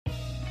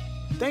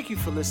Thank you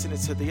for listening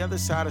to the Other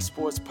Side of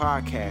Sports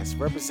podcast,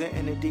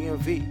 representing the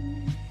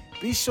DMV.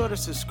 Be sure to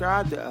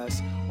subscribe to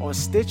us on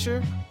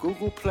Stitcher,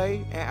 Google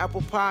Play, and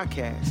Apple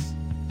Podcasts.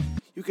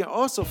 You can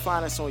also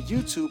find us on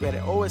YouTube at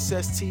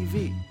OSS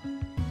TV.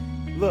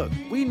 Look,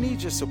 we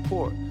need your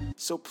support,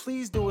 so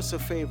please do us a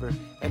favor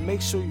and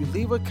make sure you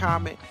leave a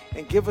comment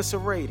and give us a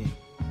rating.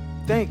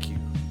 Thank you.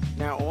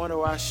 Now on to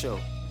our show.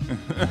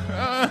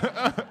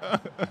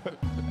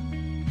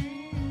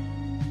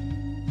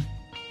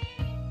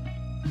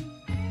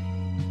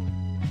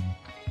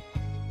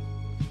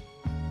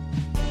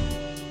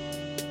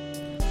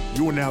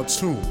 You are now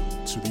tuned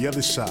to The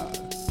Other Side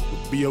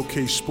with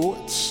BOK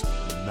Sports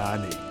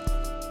 98.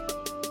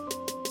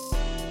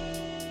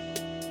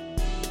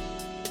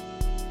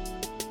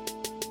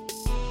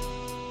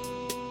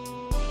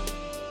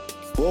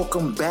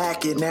 Welcome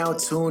back. You're now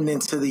tuned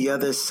into The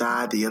Other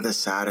Side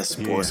of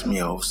Sports. Me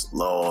host,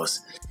 Laws.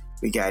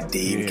 We got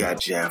D, we got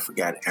Jeff, we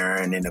got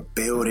Aaron in the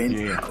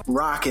building.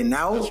 Rocking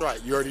out. That's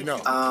right. You already know.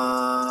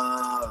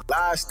 A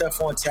lot of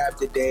stuff on tap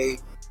today.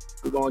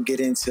 We're going to get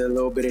into a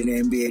little bit of the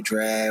NBA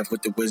draft,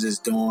 what the Wizards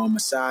doing.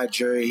 Masai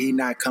Ujiri, he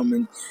not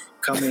coming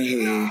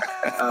here,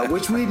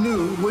 which we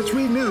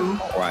knew.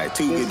 All right,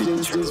 too good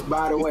to just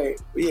by the way,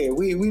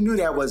 we knew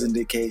that wasn't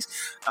the case.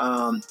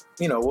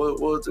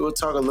 We'll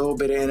talk a little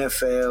bit of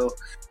NFL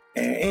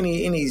and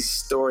any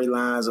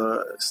storylines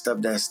or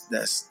stuff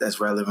that's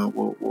relevant.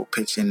 We'll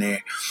pitch in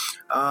there.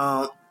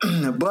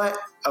 But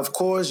of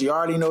course, you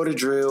already know the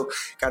drill.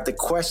 Got the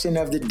question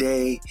of the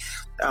day.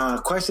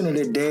 Question of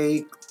the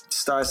day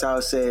starts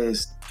out,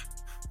 says,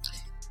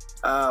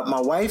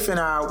 my wife and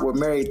I were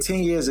married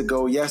 10 years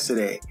ago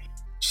yesterday.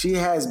 She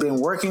has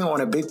been working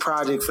on a big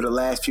project for the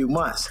last few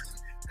months.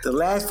 The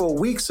last 4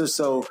 weeks or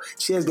so,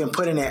 she has been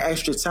putting in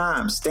extra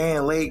time,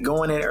 staying late,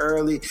 going in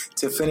early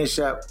to finish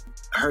up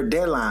her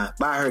deadline.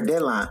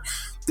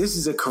 This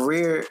is a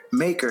career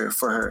maker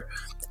for her.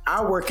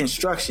 I work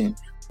construction.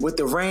 With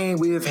the rain,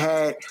 we have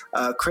had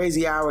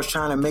crazy hours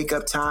trying to make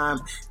up time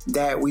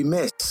that we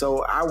missed.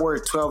 So I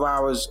work 12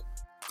 hours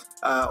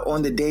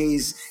on the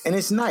days, and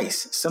it's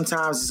nice.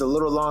 Sometimes it's a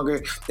little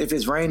longer. If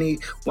it's rainy,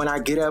 when I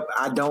get up,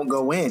 I don't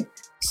go in.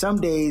 Some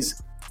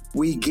days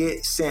we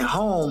get sent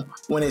home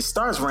when it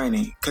starts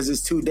raining because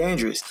it's too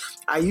dangerous.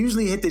 I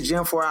usually hit the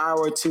gym for an hour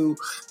or two.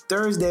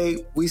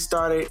 Thursday, we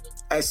started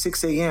at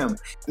 6 a.m.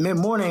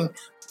 Mid-morning,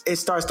 it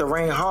starts to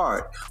rain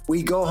hard.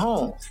 We go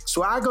home.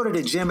 So I go to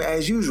the gym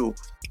as usual.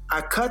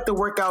 I cut the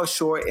workout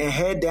short and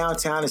head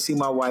downtown to see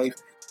my wife,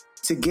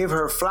 to give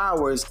her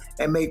flowers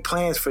and make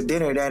plans for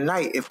dinner that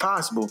night if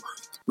possible.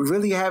 We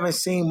really haven't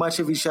seen much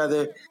of each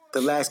other the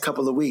last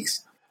couple of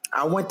weeks.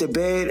 I went to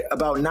bed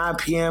about 9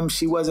 p.m.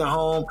 She wasn't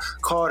home,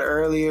 called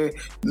earlier.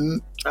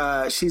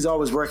 She's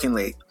always working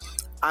late.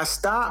 I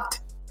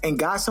stopped and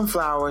got some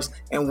flowers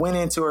and went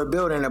into her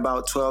building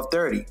about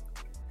 12:30.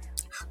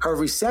 Her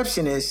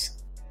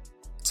receptionist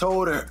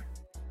told her,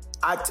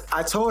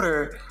 I told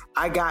her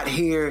I got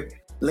here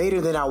later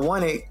than I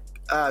wanted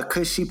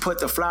because she put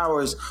the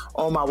flowers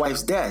on my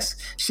wife's desk.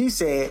 She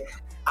said,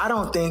 I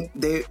don't think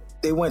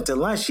they went to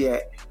lunch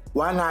yet.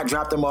 Why not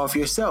drop them off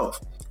yourself?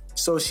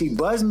 So she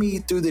buzzed me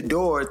through the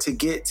door to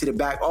get to the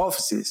back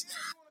offices.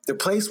 The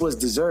place was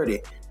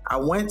deserted. I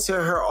went to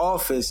her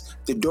office.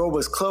 The door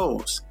was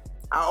closed.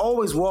 I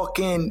always walk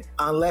in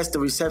unless the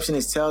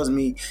receptionist tells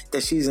me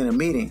that she's in a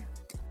meeting.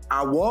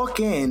 I walk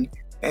in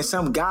and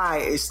some guy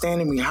is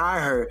standing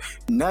behind her,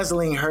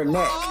 nuzzling her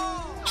neck.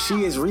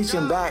 She is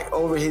reaching back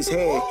over his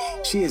head.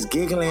 She is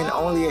giggling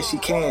only as she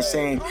can,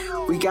 saying,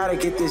 we gotta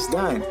get this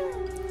done.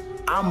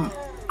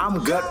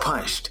 I'm gut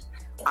punched.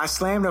 I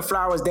slammed the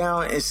flowers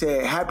down and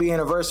said, happy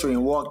anniversary,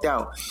 and walked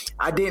out.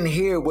 I didn't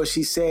hear what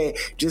she said,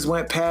 just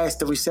went past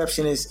the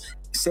receptionist,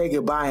 said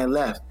goodbye and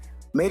left.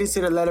 Made it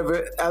to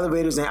the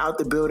elevators and out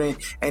the building,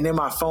 and then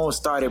my phone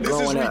started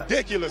blowing up. This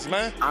is ridiculous,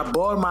 man. I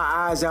bawled my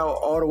eyes out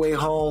all the way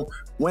home,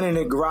 went in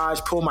the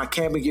garage, pulled my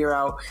camping gear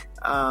out,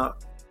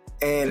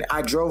 and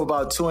I drove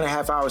about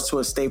 2.5 hours to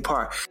a state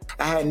park.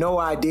 I had no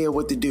idea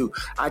what to do.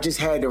 I just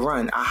had to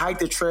run. I hiked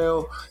the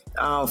trail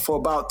for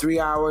about 3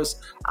 hours.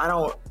 I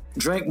don't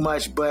drink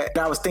much, but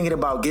I was thinking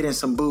about getting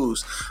some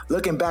booze.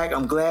 Looking back,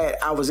 I'm glad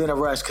I was in a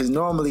rush because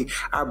normally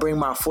I bring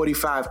my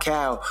 45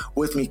 cal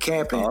with me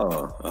camping,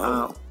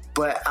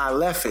 but I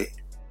left it.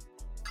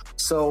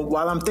 So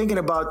while I'm thinking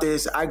about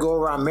this, I go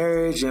around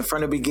marriage and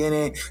from the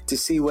beginning to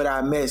see what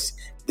I missed.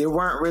 There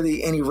weren't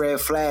really any red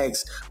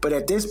flags, but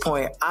at this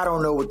point, I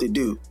don't know what to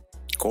do.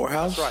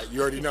 Courthouse? That's right.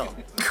 You already know.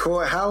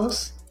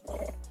 Courthouse?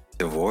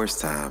 Divorce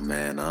time,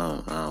 man. I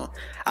don't know.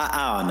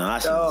 I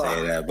shouldn't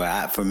say that,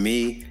 but for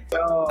me,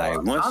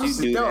 like once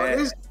you do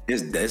that,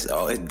 it's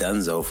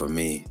donezo for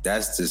me.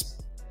 That's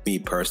just me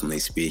personally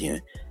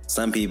speaking.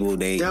 Some people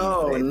they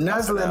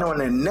nuzzling on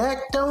the neck,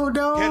 though.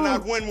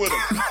 Cannot win with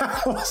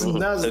them.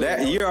 So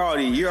that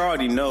you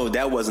already know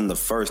that wasn't the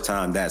first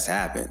time that's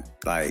happened.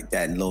 Like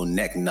that little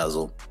neck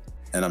nuzzle,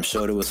 and I'm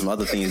sure there was some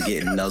other things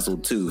getting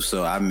nuzzled too.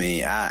 So I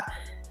mean, dog,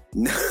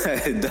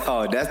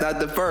 that's not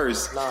the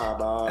first. Nah,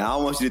 dog. I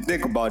don't want you to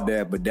think about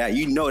that, but that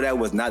that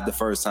was not the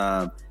first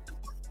time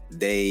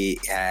they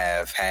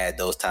have had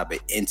those type of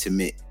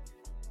intimate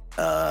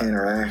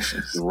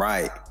interactions.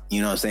 Right.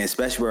 You know what I'm saying?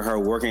 Especially with her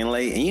working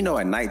late. And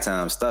at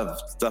nighttime, stuff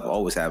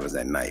always happens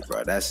at night,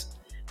 bro.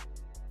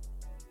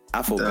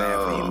 I feel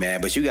bad for you,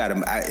 man. But you got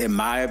to, in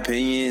my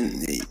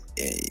opinion,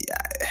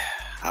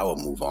 I would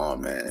move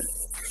on, man.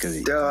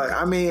 Dog,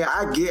 I mean,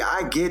 I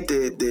get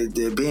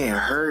the being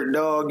hurt,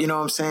 dog. You know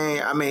what I'm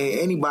saying? I mean,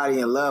 anybody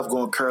in love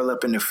gonna curl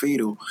up in the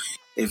fetal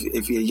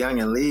if you're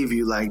young and leave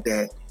you like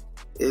that.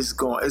 It's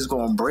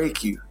gonna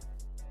break you.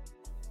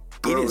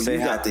 Bro, he didn't say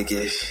you got to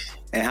get.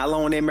 And how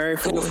long they married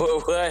for?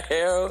 What,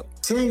 Harold?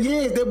 10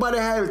 years. They about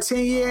to have a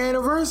 10-year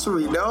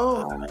anniversary,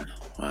 dog.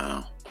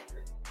 Wow.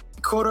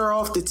 Caught her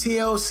off the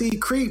TLC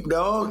creep,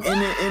 dog, in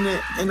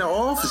the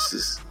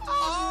offices.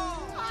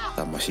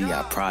 She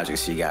got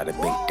projects. She got a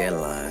big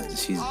deadline.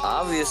 She's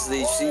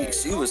obviously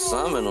she was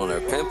summing on her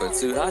pimper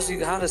too. How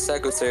the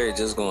secretary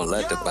just gonna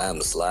let the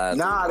Bama slide?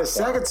 Nah, the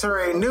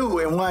secretary knew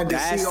and wanted to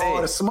see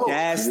all the smoke.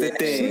 That's the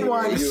thing. She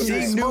wanted to see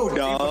the smoke,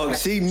 dog.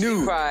 She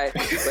knew. Right,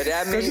 but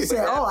that means she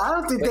said, I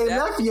don't think they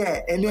left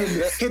yet. And then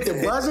hit the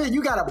buzzer.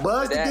 You got a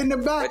buzz to get in the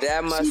back.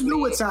 She knew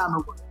what time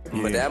it was.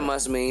 But that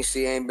must mean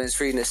she ain't been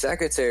treating the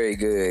secretary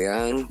good,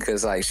 young.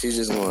 Cause like she's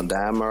just gonna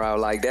dime her out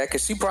like that.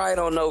 Cause she probably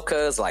don't know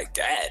cuz like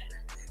that.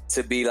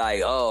 To be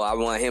like, I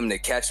want him to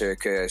catch her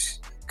cause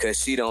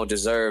she don't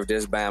deserve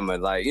this Bama.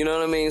 Like, you know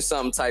what I mean?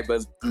 Some type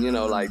of,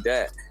 like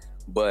that.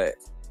 But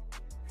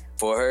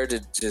for her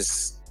to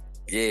just,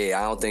 I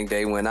don't think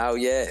they went out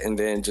yet. And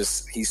then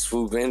just he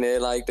swoop in there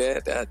like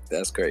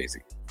that's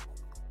crazy.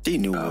 She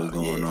knew what was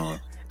going on.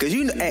 Cause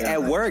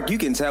at work, you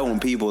can tell when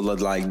people look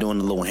like doing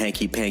a little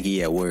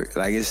hanky-panky at work.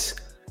 Like it's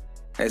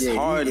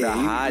hard to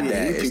hide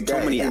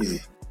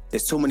that.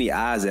 It's too many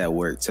eyes at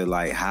work to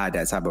like hide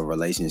that type of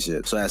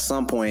relationship. So at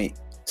some point,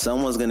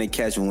 someone's gonna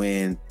catch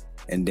wind,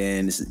 and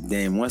then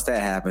once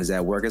that happens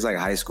at work, it's like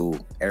high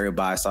school.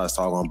 Everybody starts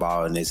talking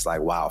about it, and it's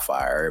like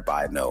wildfire.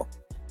 Everybody know,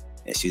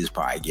 and she was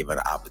probably given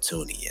an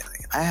opportunity.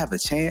 Like, I have a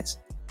chance.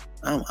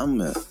 I'm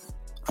gonna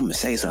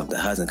say something. The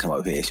husband come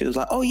up here. She was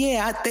like, "Oh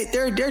yeah,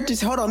 they're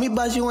just hold on, let me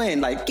buzz you in."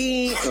 Like,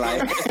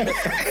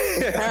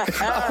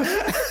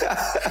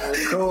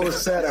 cool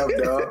setup,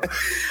 dog.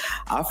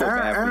 I feel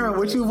bad for Aaron,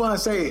 what you want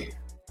to say?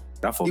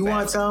 You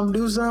want to tell him to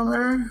do something,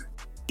 Aaron?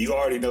 You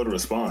already know the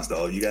response,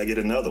 dog. You gotta get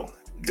another one.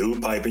 Dude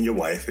piping your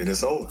wife and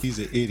it's over. He's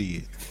an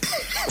idiot.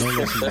 He's an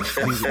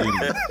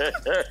idiot.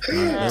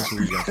 That's what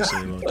we got to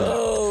say about that.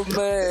 Oh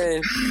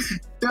man.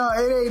 No,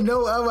 it ain't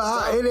no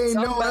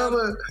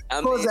other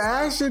course of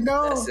action,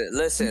 though.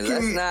 Listen,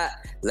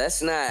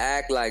 let's not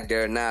act like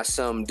there are not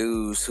some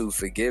dudes who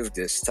forgive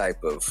this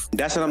type of.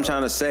 That's what I'm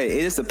trying to say.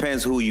 It just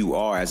depends who you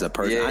are as a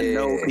person. Yeah. I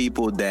know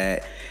people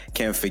that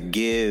can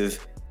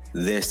forgive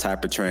this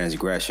type of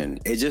transgression.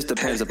 It just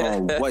depends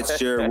upon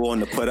what you're willing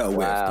to put up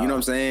with. You know what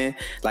I'm saying?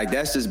 Like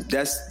that's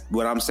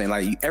what I'm saying.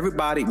 Like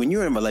everybody, when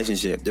you're in a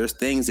relationship, there's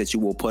things that you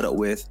will put up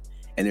with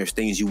and there's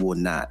things you will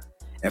not.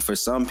 And for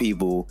some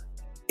people,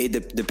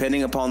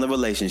 depending upon the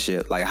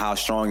relationship, like how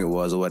strong it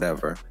was or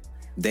whatever,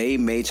 they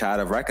may try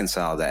to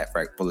reconcile that.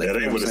 That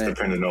ain't what it's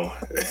depending on.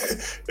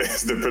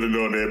 It's depending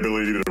on their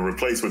ability to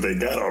replace what they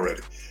got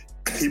already.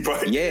 He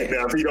probably,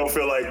 now if he don't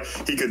feel like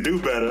he could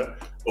do better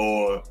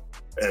or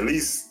at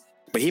least.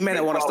 But he may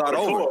not want to start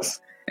over.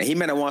 And he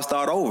may not want to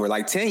start over.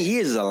 Like 10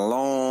 years is a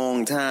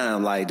long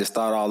time, like to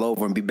start all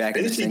over and be back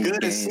in the same game.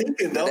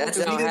 Sneaking, though. That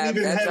don't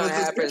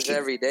happens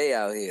every day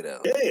out here,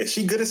 though. Yeah,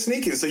 she good at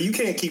sneaking, so you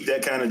can't keep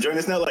that kind of journey.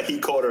 It's not like he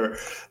caught her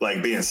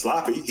like being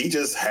sloppy. He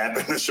just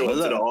happened to show up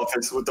to the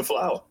office with the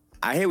flower.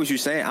 I hear what you're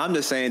saying. I'm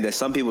just saying that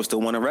some people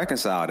still want to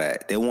reconcile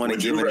that. They want to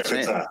give it a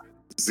chance.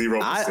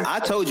 0%. I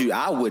told you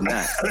I would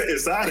not.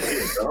 It's out of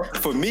here, dog.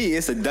 For me,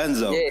 it's a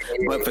dunzo.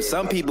 But for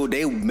some people,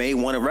 they may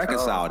want to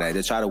reconcile that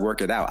to try to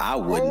work it out. I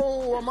wouldn't.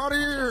 Oh, I'm out of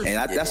here. And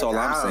that's all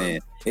I'm saying.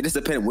 It just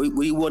depends.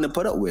 We wouldn't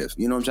put up with.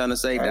 You know what I'm trying to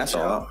say? That's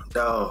all.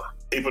 Dog.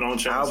 People don't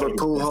change. Albert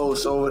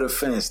Pujols over the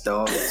fence,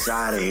 dog. It's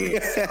out of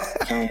here.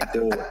 Can't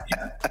do it.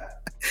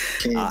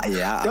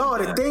 Dog,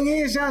 the thing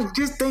is, young,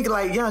 just think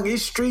like, young,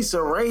 it's streets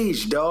of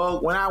rage,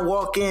 dog. When I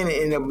walk in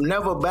and the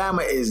Never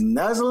Bama is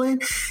nuzzling,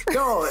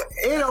 dog,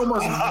 it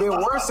almost been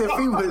worse if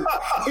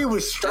he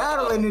was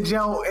straddling the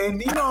joint,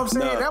 and you know what I'm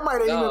saying? That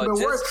might have even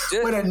been worse.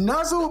 But a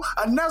nuzzle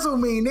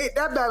mean that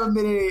Bama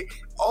been in it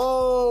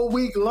all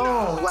week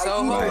long. Like,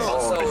 so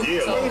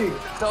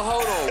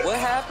hold on, what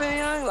happened,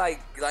 young? Like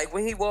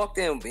when he walked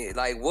in,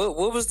 like what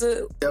was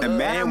the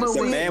man was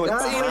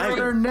behind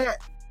her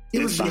neck. He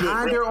was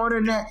behind her on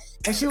her neck,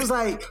 and she was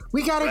like,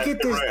 "We gotta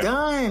get this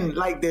done.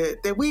 Like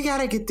we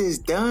gotta get this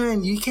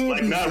done. You can't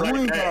be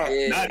doing that.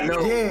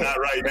 Not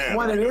right now.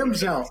 One of them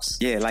jumps.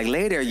 Yeah, like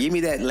later. Give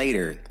me that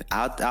later.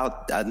 I'll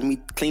let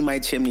me clean my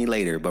chimney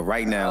later. But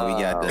right now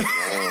we got the.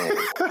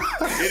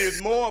 It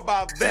is more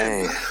about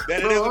them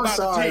than it is about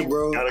the team.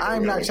 Bro.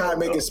 I'm not trying to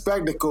make a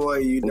spectacle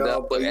of you,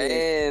 dog. But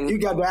you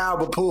got the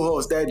Albert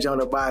Pujols that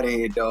jump up out of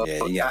here, dog.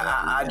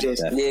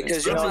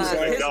 because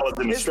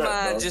his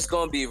mind just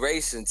gonna be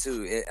racing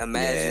too.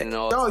 Imagine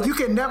all. Dog, you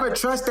can never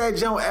trust that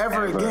junk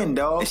ever again,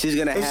 dog. And she's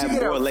gonna if have she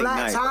get more a late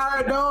flat night.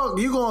 tire, dog,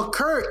 you gonna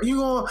Kurt.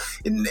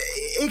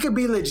 It could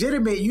be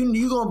legitimate.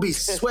 You gonna be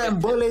sweating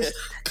bullets,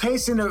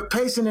 pacing in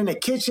the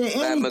kitchen,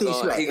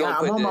 anything.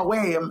 I'm on my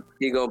way.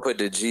 He gonna put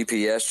the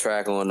GPS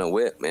track on the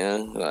whip,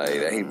 man.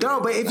 Like,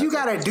 dog, but if you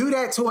gotta do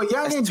that to a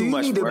youngin', do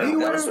you need to be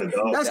with her?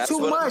 That's too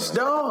much,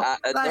 dog.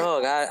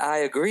 Dog, I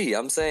agree.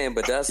 I'm saying,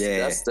 but that's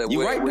the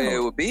way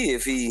it would be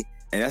if he.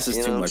 And that's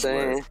just too much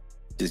work.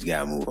 Just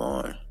gotta move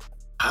on.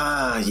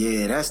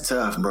 Yeah, that's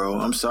tough, bro.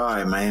 I'm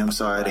sorry, man. I'm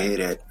sorry to hear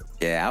that.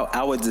 Yeah,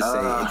 I would just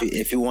say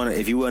if you want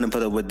to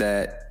put up with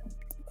that,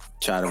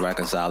 try to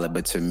reconcile it.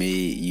 But to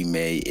me,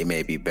 it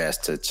may be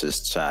best to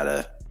just try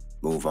to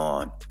move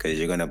on because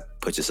you're gonna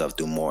put yourself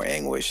through more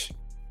anguish.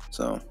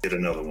 So get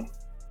another one.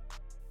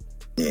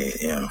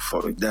 Yeah,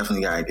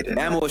 definitely gotta get it.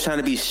 Ammo was trying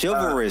to be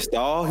chivalrous,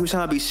 dog. He was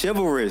trying to be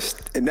chivalrous,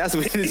 and that's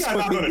what he got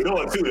knock on the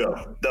door too,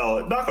 though.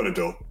 Dog, knock on the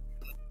door.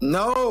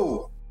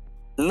 No.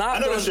 I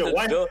know that's your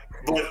wife,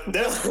 but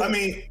that's, I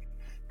mean,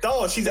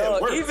 dog, she's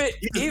at work. Aaron,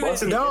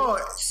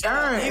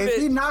 if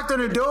he knocked on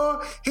the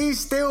door, he'd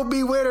still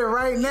be with her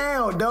right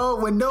now,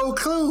 dog, with no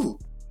clue.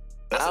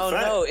 I don't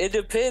know. It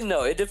depends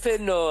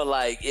on,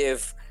 like,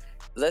 if,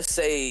 let's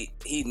say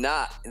he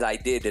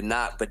did the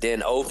knock, but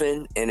then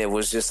open, and it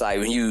was just like,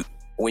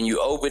 when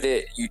you opened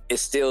it, it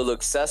still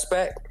looked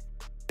suspect.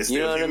 It's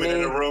still human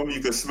in the room. You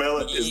can smell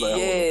it. It's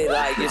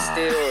like, it's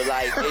still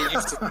like,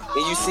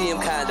 and you see him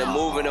kind of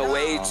moving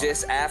away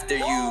just after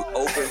you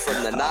open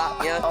from the knock,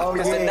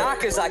 because the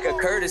knock is like a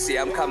courtesy.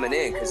 I'm coming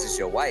in because it's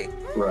your wife,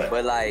 right?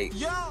 But like,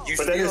 you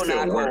still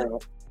not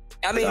going.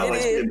 I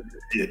mean,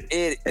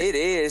 it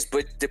is,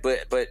 but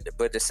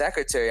the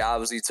secretary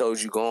obviously told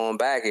you going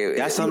back.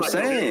 That's what I'm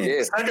saying.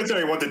 The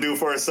secretary wanted to do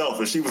for herself,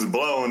 and she was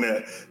blown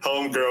that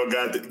homegirl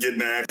getting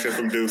the action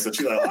from Duke. So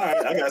she's like, all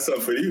right, I got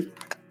something for you.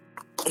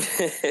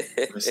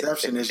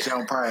 Receptionist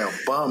young probably a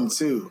bum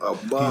too. A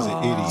bum. He's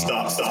an idiot.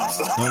 Stop.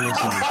 Don't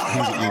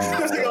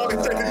listen. He's an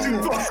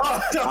idiot.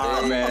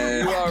 Oh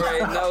man, you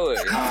already know it.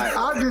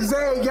 I'm just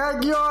saying,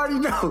 you already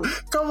know.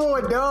 Come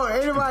on, dog.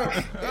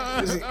 Anybody?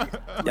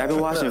 Y'all been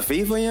watching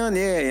FIFA, young?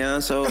 Yeah,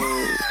 so.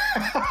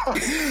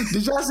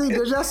 Did y'all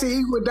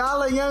see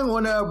Iguodala, young,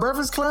 on the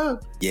Breakfast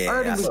Club?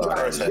 Yeah, I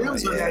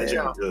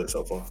saw good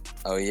so far.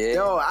 Oh yeah.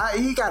 Yo,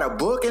 he got a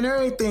book and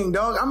everything,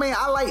 dog. I mean,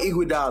 I like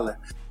Iguodala.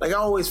 Like, I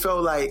always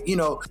felt like,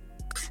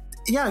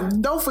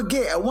 don't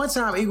forget, at one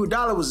time,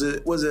 Iguodala was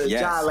a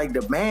guy like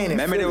the man.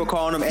 Remember Philly. They were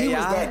calling him AI? He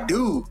was that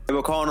dude. They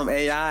were calling him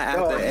AI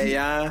after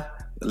AI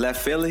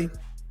left Philly?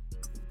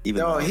 He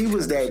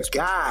was that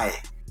guy.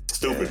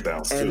 Stupid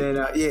bounce, and too.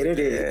 Then, they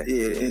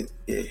did.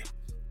 Yeah.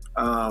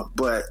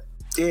 But,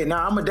 yeah,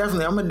 I'm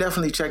gonna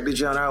definitely check the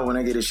joint out when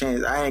I get a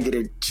chance. I didn't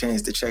get a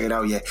chance to check it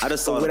out yet. I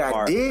just saw what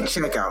I did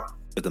check out.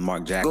 With the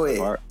Mark Jackson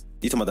part.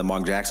 You talking about the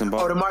Mark Jackson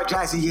part? Oh, the Mark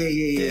Jackson,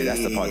 yeah. That's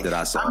the part that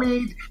I saw. I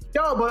mean,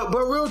 but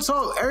real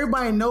talk,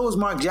 everybody knows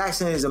Mark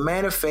Jackson is a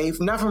man of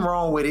faith. Nothing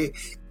wrong with it.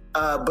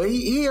 But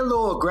he a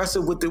little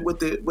aggressive with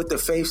the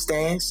faith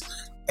stance,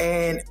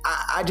 and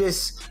I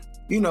just,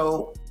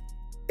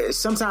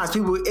 sometimes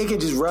it can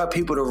just rub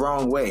people the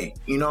wrong way.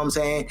 You know what I'm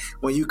saying?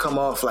 When you come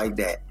off like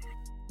that.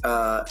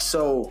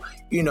 So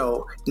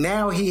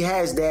now he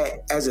has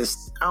that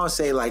as I don't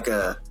say like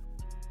a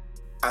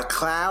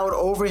cloud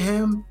over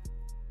him,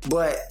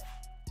 but.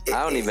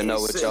 I don't even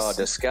know what y'all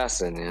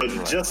discussing.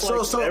 But just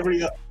go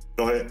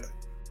ahead.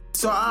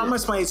 So I'm gonna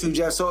explain it to you,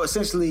 Jeff. So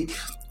essentially,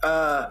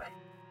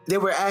 they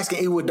were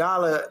asking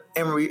Iguodala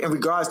in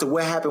regards to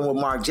what happened with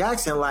Mark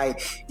Jackson. Like,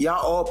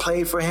 y'all all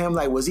played for him.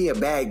 Like, was he a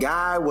bad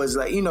guy? Was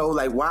like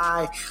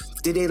why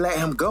did they let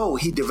him go?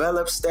 He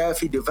developed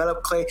Steph. He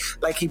developed Clay.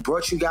 Like, he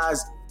brought you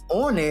guys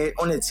on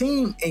the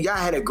team, and y'all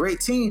had a great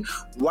team.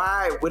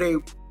 Why would they?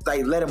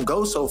 Like, let him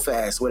go so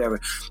fast, whatever.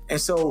 And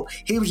so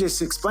he was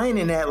just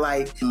explaining that,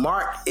 like,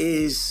 Mark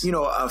is,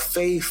 a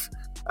faith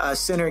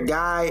centered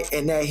guy,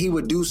 and that he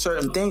would do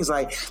certain things.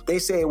 Like, they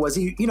said, was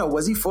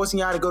he forcing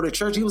y'all to go to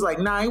church? He was like,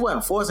 nah, he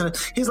wasn't forcing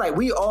it. He's like,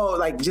 we all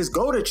like just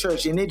go to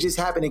church, and it just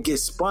happened to get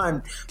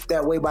spun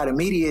that way by the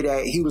media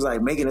that he was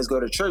like making us go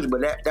to church,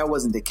 but that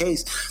wasn't the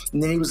case.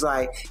 And then he was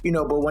like,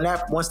 but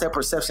once that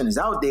perception is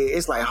out there,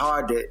 it's like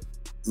hard to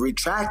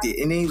retract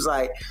it. And then he was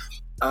like,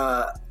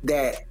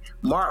 that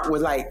Mark would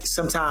like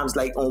sometimes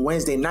like on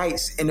Wednesday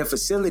nights in the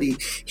facility,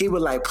 he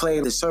would like play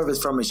the service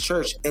from his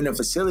church in the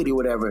facility,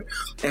 whatever.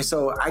 And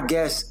so I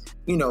guess,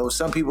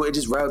 some people, it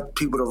just rubbed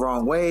people the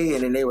wrong way.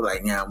 And then they were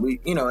like, yeah,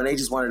 and they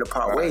just wanted to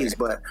part ways.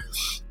 But,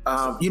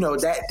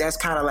 that's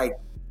kind of like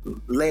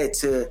led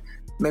to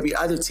maybe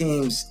other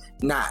teams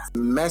not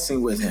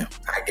messing with him,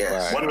 I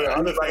guess. One of the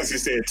other things he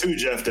said too,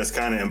 Jeff, that's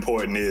kind of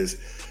important is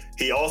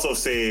he also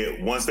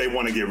said once they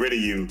want to get rid of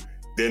you,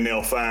 then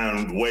they'll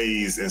find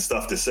ways and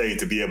stuff to say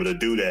to be able to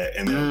do that.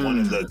 And then one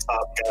of the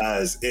top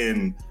guys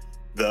in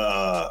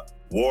the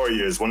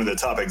Warriors, one of the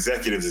top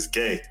executives is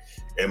gay.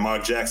 And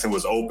Mark Jackson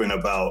was open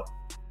about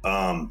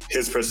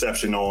his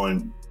perception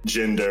on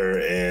gender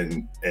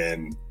and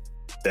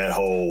that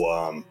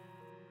whole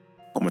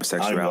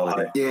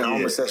Homosexuality. Yeah,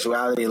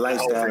 homosexuality,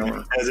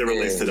 lifestyle. As it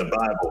relates to the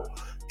Bible,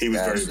 he was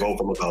very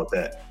vocal about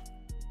that.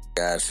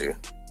 Got you.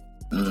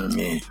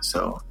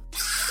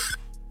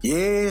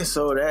 Yeah,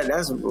 so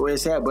that's where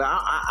it's at. But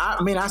I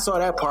mean, I saw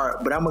that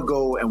part, but I'm gonna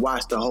go and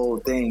watch the whole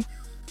thing.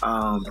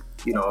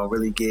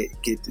 Really get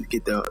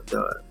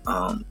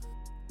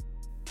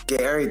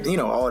everything,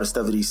 all the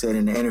stuff that he said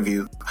in the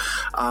interview.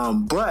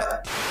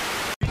 But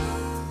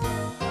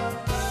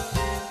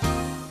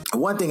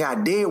one thing I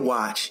did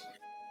watch,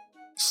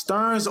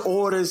 Stern's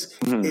orders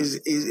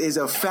is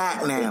a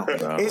fact now.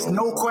 It's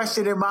no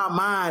question in my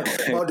mind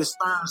about the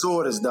Stern's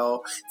orders,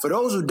 though. For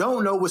those who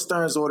don't know what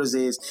Stern's orders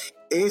is,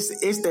 it's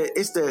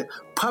the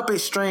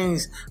puppet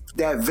strings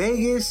that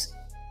Vegas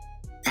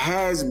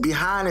has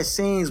behind the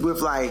scenes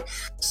with like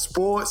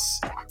sports,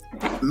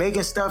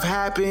 making stuff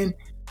happen.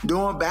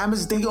 Doing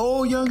Bama's thinking,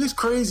 oh, Young is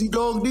crazy,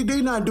 dog.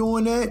 They not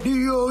doing that.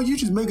 You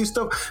just making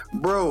stuff.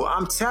 Bro,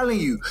 I'm telling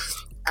you,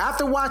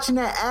 after watching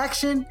that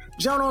action,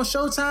 John, on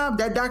Showtime,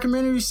 that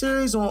documentary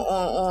series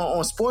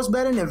on sports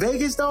betting in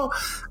Vegas, though,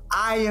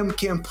 I am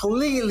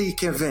completely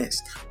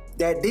convinced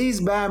that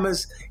these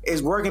Bamas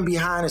is working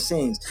behind the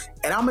scenes.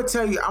 And I'm going to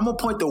tell you, I'm going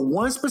to point to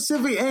one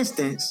specific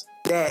instance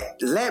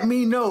that let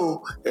me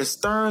know that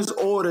Stern's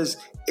orders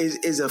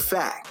is a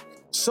fact.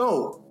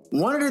 So,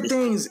 one of the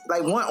things,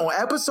 like on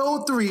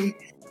episode 3,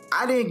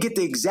 I didn't get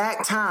the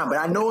exact time, but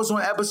I know it's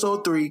on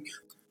episode 3.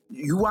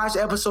 You watch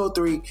episode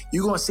 3,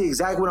 you're going to see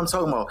exactly what I'm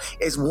talking about.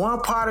 It's one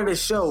part of the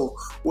show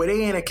where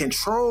they in a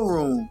control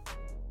room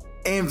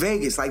in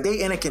Vegas. Like,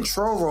 they in a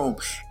control room,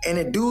 and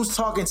the dude's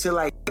talking to,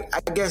 like,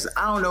 I guess,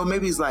 I don't know,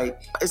 maybe it's like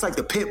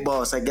the pit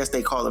boss, I guess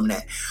they call him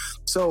that.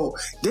 So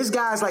this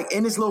guy's like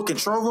in this little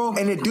control room,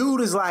 and the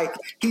dude is like,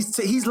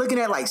 he's looking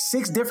at like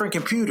 6 different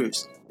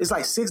computers. It's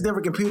like 6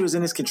 different computers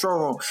in this control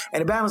room.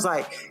 And the Bama's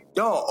like,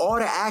 dog, all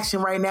the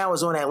action right now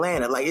is on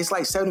Atlanta. Like, it's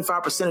like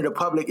 75% of the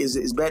public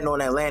is betting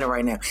on Atlanta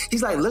right now.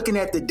 He's like looking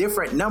at the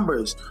different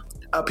numbers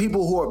of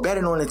people who are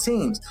betting on the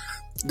teams.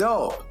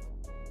 Dog,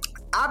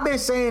 I've been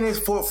saying this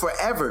for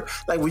forever.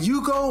 Like, when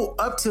you go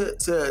up to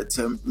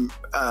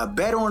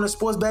bet on the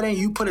sports betting,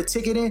 you put a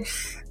ticket in,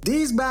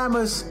 these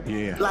Bamas,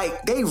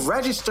 like, they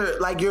register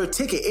like your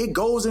ticket. It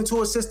goes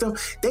into a system.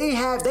 They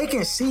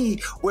can see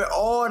where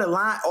all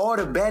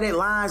the betted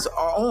lines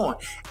are on.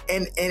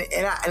 And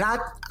I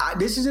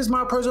this is just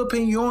my personal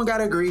opinion. You don't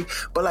gotta agree,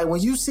 but like when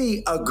you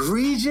see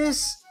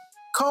egregious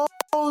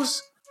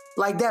calls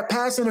like that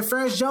pass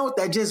interference joke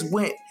that just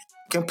went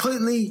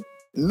completely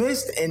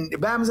missed, and the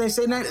Bamas ain't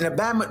saying nothing, and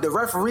the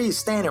referee is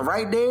standing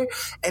right there,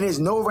 and there's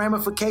no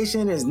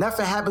ramification, there's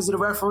nothing happens to the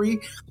referee,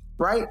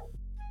 right?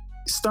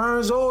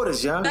 Stern's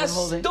orders, young. That's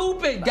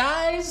stupid,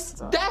 guys.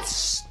 That's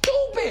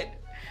stupid.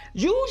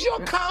 Use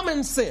your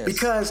common sense.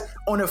 Because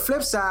on the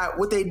flip side,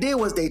 what they did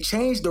was they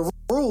changed the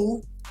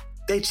rule.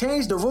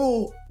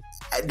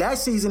 That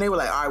season, they were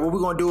like, all right, what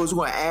we're gonna do is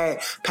we're gonna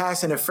add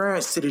pass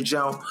interference to the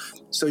jump,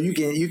 so you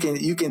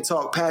can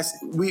talk pass.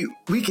 We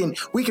can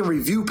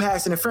review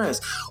pass interference.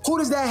 Who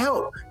does that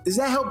help? Does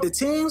that help the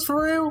teams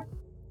for real,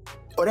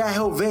 or that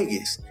help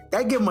Vegas?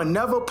 That give them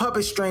another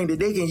puppet string that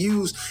they can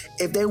use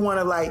if they want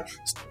to like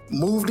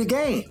move the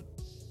game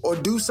or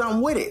do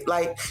something with it.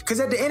 Like,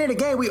 because at the end of the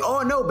game, we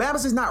all know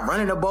Bama's is not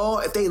running the ball.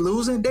 If they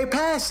losing, they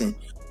passing.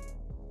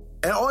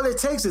 And all it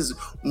takes is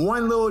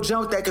one little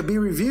jump that could be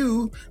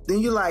reviewed. Then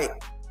you're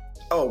like,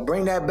 oh,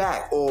 bring that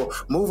back, or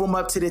move them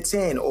up to the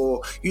 10,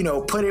 or,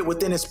 put it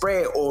within the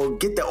spread, or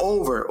get the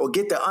over, or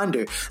get the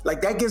under.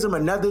 Like, that gives them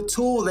another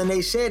tool in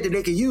they shed that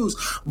they can use.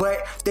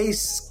 But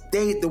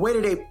the way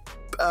that they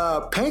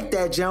paint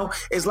that jump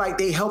is like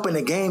they helping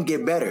the game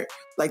get better.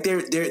 Like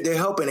they're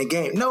helping the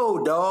game.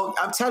 No, dog.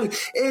 I'm telling you,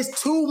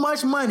 it's too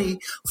much money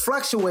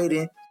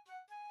fluctuating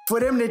for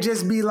them to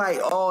just be like,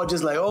 well,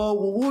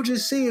 we'll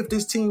just see if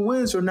this team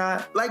wins or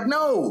not. Like,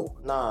 no.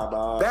 Nah,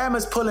 dog.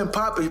 Bama's pulling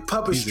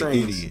puppet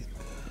strings. An idiot.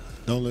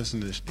 Don't listen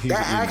to this.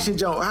 That action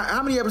jump.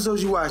 How many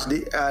episodes you watched,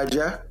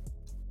 Jeff?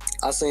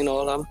 I seen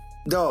all of them.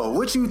 Dog,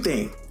 what you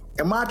think?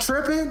 Am I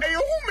tripping? Hey,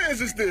 who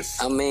man's is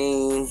this? I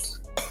mean,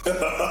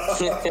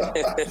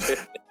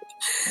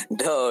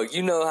 dog,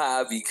 you know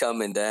how I be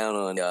coming down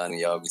on y'all, and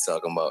y'all be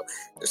talking about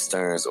the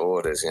Stern's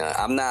orders.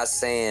 I'm not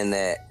saying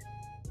that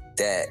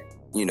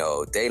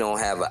they don't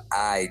have an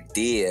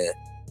idea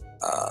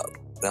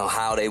on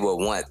how they would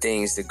want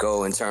things to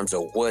go in terms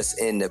of what's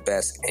in the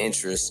best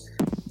interest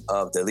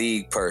of the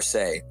league per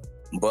se,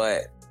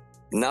 but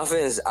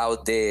nothing's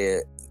out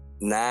there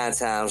 9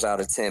 times out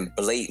of 10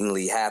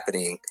 blatantly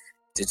happening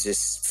to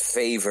just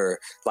favor.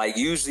 Like,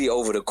 usually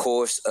over the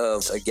course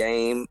of a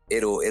game,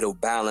 it'll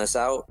balance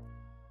out.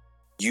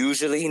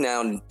 Usually.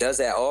 Now, does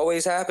that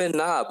always happen?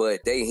 Nah,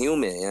 but they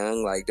human,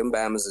 young. Like, them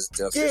Bamas is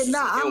just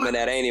human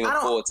that ain't even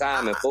full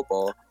time in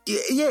football.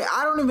 Yeah,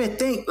 I don't even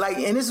think, like,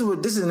 and this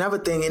is another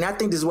thing, and I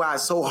think this is why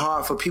it's so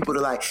hard for people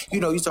to, like,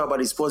 you talk about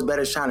these sports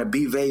bettors trying to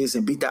beat Vegas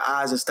and beat the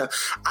odds and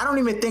stuff. I don't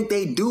even think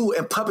they do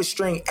and puppet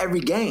string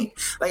every game.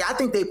 Like, I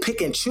think they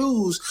pick and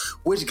choose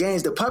which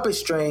games the puppet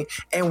string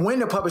and when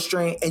the puppet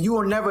string, and you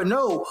will never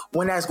know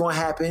when that's going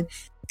to happen.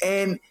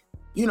 And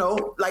you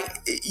know, like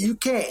you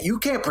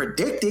can't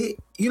predict it.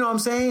 You know what I'm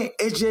saying?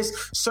 It's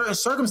just certain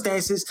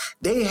circumstances,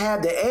 they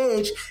have the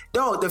edge.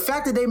 Dog, the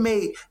fact that they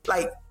made,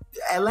 like,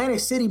 Atlantic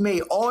City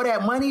made all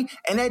that money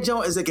and that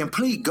joint is a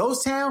complete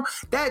ghost town,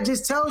 that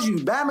just tells you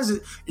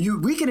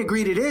we can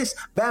agree to this.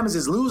 Bama's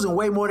is losing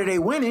way more than they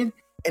winning.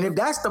 And if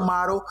that's the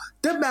model,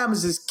 the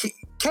Bama's is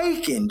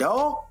caking,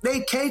 dog.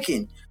 They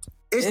caking.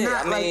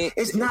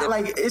 It's not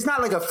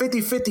like a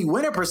 50-50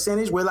 winning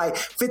percentage where like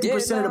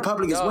 50% of the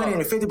public is winning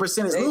and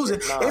 50% is losing.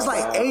 It's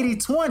like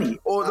 80-20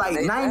 or like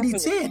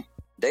 90-10.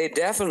 They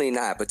definitely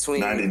not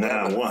between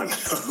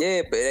 99-1.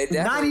 Yeah, but they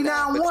definitely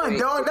 99-1,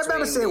 dog. That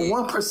better say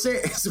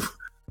 1%.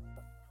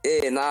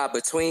 Yeah, nah,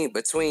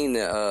 between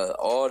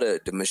all the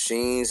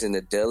machines and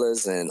the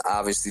dealers and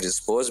obviously the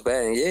sports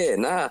betting, yeah,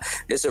 nah.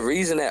 There's a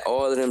reason that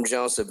all of them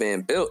jumps have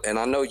been built. And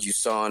I know you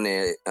saw in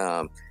there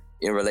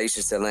in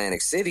relation to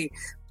Atlantic City,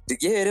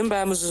 yeah, them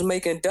Bama's was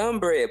making dumb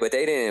bread, but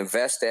they didn't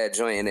invest that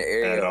joint in the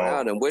area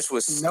around them, which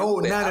was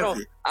stupid. I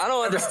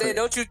don't understand.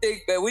 Don't you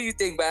think, man, what do you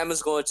think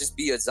Bama's going to just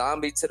be a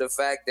zombie to the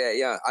fact that,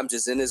 yeah, I'm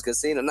just in this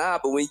casino? Nah,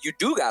 but when you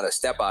do got to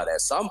step out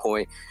at some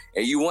point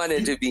and you want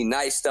it to be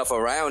nice stuff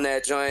around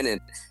that joint and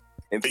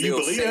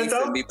feel safe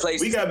and be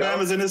places. We got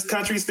Bama's in this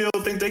country still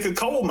think they could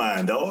coal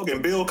mine, dog,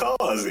 and build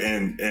cars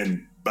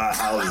and buy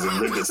houses and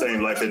live the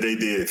same life that they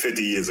did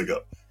 50 years ago.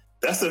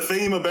 That's the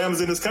theme of Bama's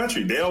in this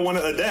country. They don't want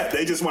to adapt.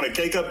 They just want to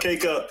cake up,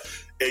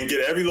 and get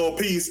every little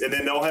piece, and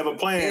then don't have a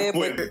plan.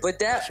 Yeah, but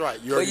that's right.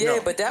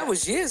 But that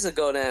was years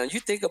ago now.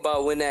 You think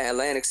about when that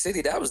Atlantic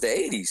City, that was the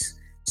 80s.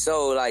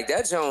 So, like,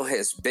 that joint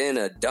has been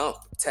a dump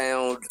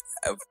town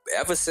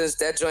ever since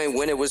that joint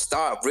when it would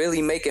start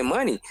really making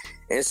money.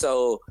 And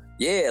so,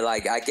 yeah,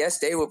 like, I guess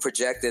they were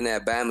projecting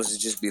that Bama's would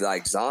just be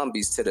like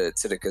zombies to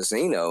the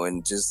casino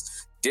and just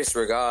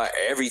disregard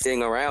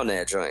everything around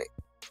that joint.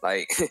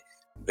 Like...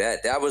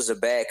 That was a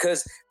bad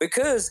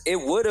because it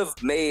would have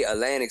made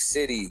Atlantic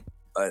City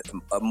a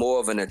more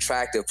of an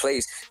attractive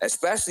place,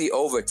 especially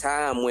over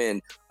time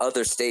when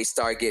other states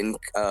start getting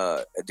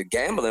the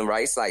gambling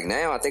rights. Like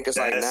now, I think it's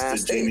like 9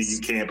 states. Genie you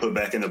can't put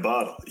back in the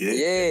bottle.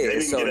 Yeah.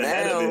 So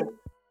now,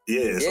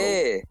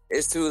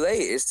 it's too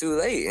late. It's too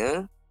late,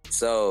 huh?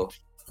 So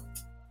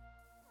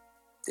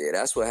yeah,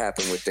 that's what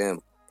happened with them.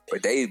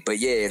 But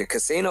the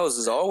casinos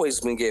has always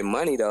been getting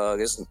money, dog.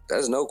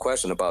 There's no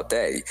question about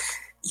that.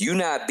 You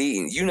not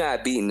beating you know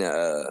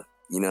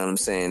what I'm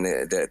saying,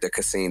 the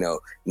casino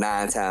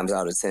 9 times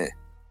out of 10.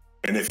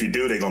 And if you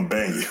do, they're gonna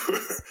bang you.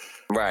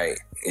 Right.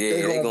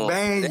 Yeah, they gonna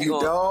bang you,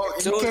 dog.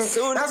 That's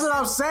what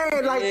I'm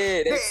saying. Like,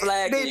 they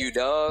flagging you,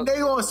 dog. They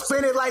gonna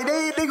spin it like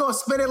they gonna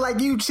spin it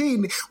like you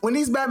cheating. When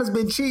these Bama's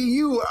been cheating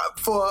you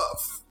for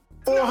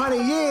 400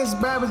 years,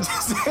 Bama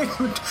just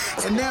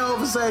and now all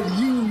of a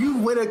sudden you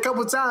win a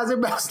couple times.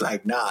 Everybody's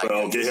like, nah,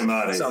 bro, get him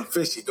out of here. Something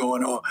fishy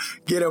going on.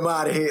 Get him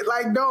out of here.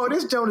 Like, no,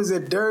 this joint is a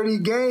dirty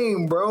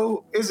game,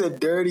 bro. It's a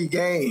dirty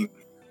game.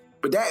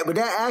 But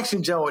that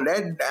action joint,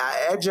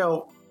 that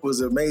joint was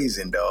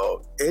amazing,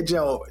 dog.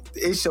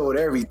 It showed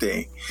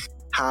everything.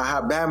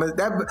 How Bama,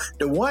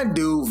 the one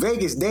dude,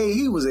 Vegas Day,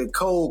 he was a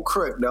cold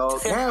crook,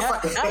 dog. Now,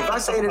 if I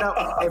say that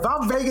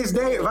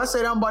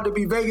I'm about to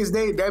be Vegas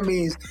Day, that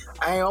means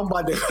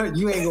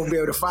you ain't gonna be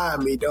able to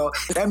find me, dog.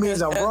 That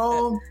means I'm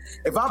wrong.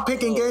 If I'm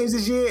picking games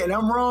this year and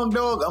I'm wrong,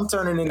 dog, I'm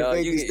turning into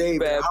Vegas Day. You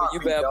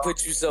better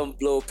put you some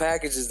little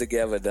packages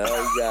together, dog.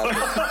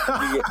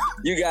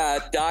 You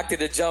got a doctor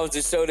to Jones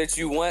to show that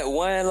you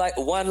won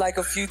like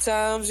a few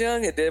times,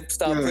 young, and then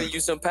start putting you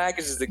some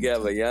packages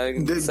together,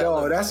 young.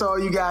 Dog, that's all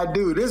you gotta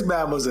do. This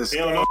man was a scam. You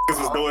don't know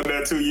was doing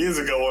that 2 years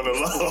ago on the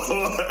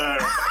low.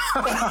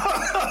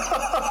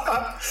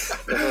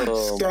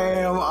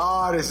 Scam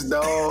artist,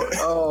 dog.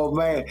 Oh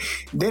man.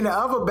 Then the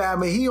other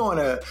Bama, he on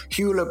a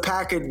Hewlett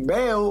Packard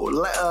Bell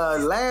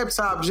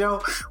laptop,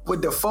 Joe,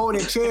 with the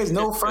folding chairs,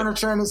 no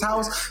furniture in his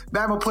house.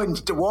 Bama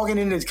walking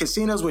into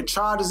casinos with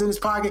chargers in his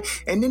pocket,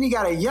 and then he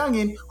got a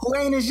youngin who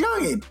ain't his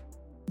youngin.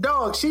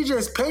 Dog, she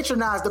just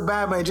patronized the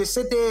Bama and just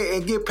sit there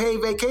and get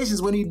paid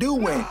vacations when he do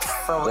win.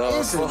 Dog, you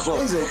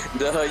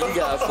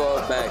gotta fall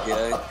back,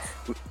 yeah.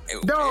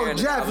 Dog,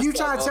 Jeff, you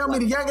trying to tell me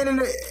the youngin in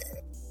the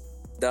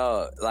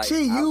dog, like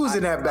she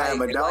using that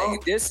Bama, dog.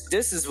 Like,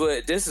 this is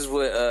what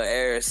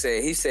Aaron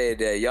said. He said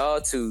that y'all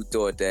two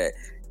thought that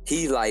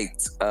he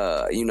liked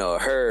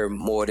her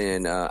more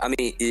than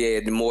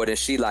more than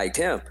she liked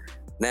him.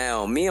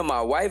 Now, me and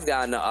my wife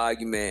got in an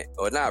argument,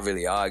 or not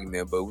really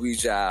argument, but we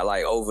just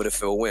like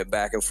went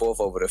back and forth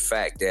over the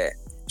fact that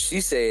she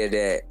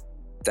said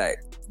that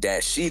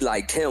she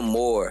liked him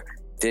more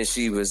than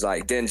she was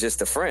like than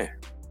just a friend.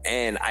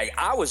 And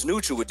I was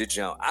neutral with the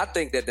jump. I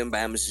think that them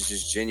Bamas is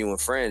just genuine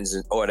friends,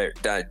 or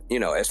that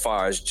as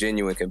far as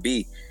genuine can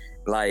be.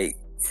 Like,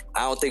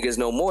 I don't think it's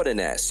no more than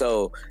that.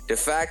 So the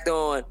fact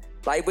on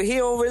like, but he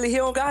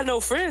don't got no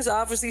friends,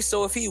 obviously.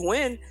 So if he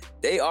win,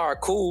 they are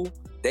cool.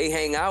 They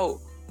hang out.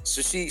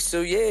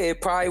 So yeah,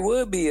 it probably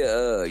would be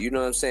a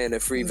a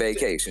free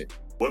vacation.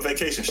 What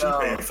vacation she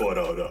paying for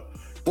though?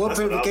 What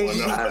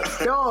vacation?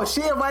 No,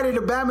 she invited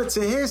the Bama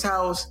to his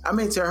house. I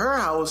mean, to her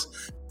house.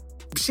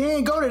 She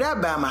ain't go to that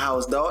Bama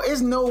house, dog.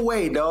 It's no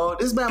way, dog.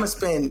 This Bama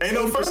spend ain't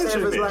no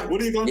furniture in there.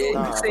 What are you gonna do? You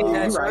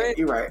right.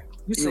 You right.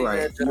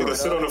 You gonna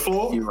sit on the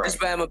floor? You right. This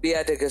Bama be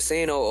at the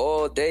casino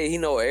all day. He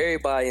know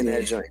everybody in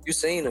that joint. You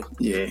seen him?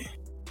 Yeah.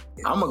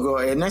 I'm gonna go.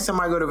 And next time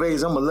I go to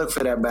Vegas, I'm gonna look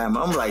for that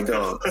Bama. I'm like,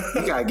 dog,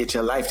 you gotta get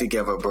your life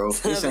together, bro.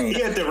 This ain't.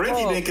 He at the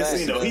rinky-dink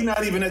casino. He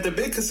not even at the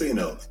big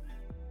casinos.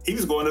 He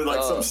was going to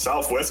like some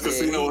Southwest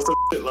casino or some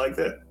shit like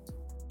that.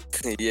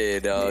 Yeah,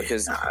 dog.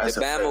 Because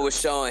Bama was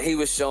showing, he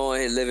was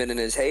showing living in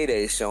his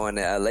heyday, showing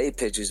the LA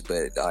pictures,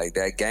 but like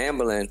that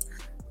gambling,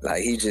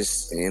 like he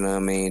just, you know what I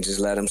mean,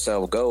 just let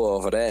himself go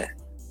off of that.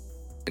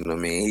 You know what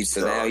I mean?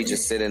 Now he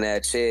just sit in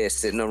that chair,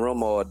 sit in the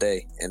room all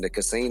day in the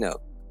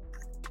casino.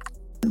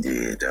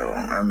 Yeah, though.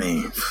 I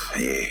mean,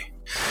 yeah.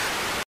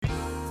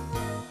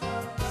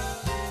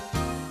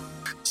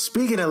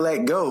 Speaking of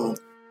let go,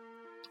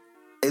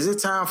 is it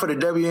time for the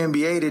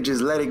WNBA to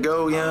just let it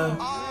go, young?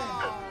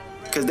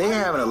 Because they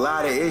having a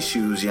lot of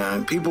issues,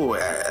 young. People,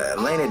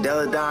 Elena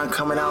Deladon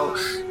coming out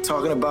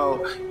talking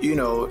about, you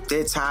know,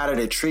 they're tired of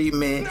the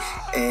treatment,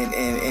 and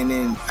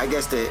then I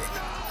guess the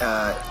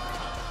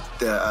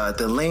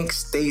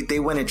Lynx, they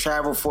went and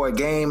traveled for a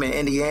game in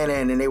Indiana,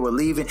 and then they were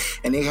leaving,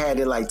 and they had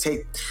to like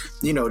take,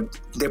 you know,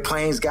 their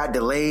planes got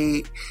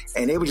delayed,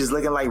 and they were just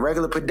looking like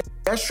regular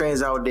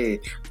pedestrians out there.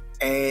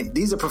 And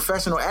these are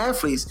professional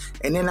athletes,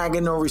 and they're not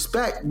getting no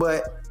respect,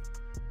 but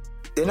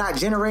they're not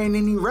generating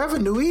any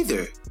revenue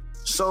either.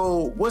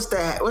 So what's the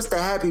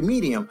happy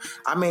medium?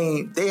 I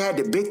mean, they had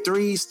the big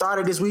three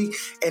started this week,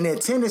 and the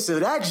attendance of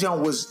that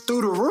jump was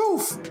through the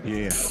roof.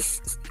 Yeah.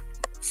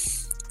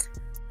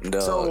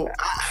 Dog, So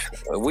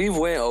we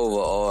went over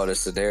all the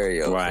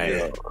scenarios,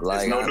 Right.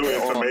 Like There's no new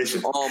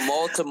information. on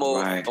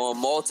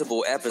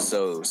multiple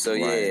episodes. So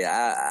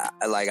yeah,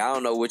 I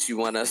don't know what you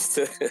want us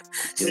to.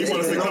 He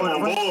wants to come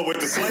on board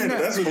with the slander.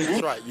 That's what he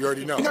wants. Right, you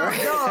already know. I'm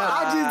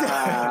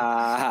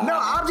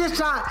just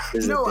trying.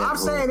 No, I'm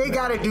saying they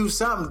got to do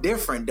something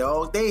different,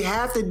 dog. They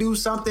have to do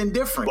something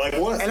different. Like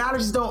what? And I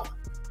just don't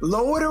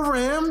lower the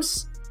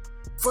rims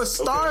for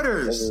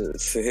starters.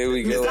 So here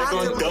we go. Is that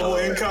going to double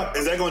income?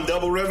 Is that going to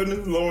double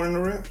revenue, lowering the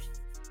rims?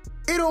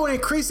 It'll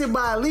increase it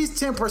by at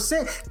least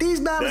 10%.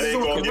 These Bama's is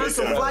on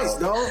commercial flights,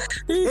 dog.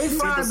 They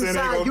flying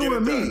beside you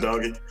and me.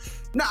 Doggy.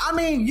 No, I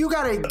mean, you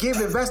got to give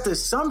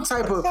investors some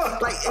type of,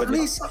 like, at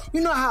least,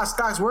 you know how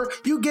stocks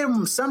work. You give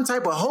them some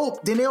type of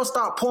hope, then they'll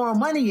start pouring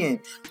money in.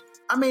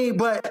 I mean,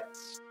 but,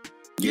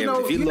 you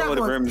know, if you lower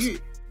the rims,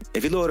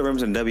 if you lower the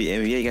rims in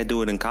WNBA, you got to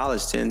do it in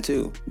college 10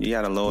 too. You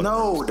got to lower the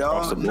rims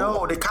across the board.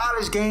 No, the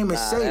college game is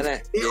safe.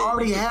 They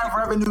already have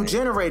revenue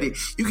generated.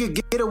 You could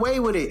get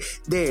away with it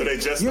there. So they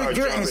just start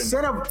jumping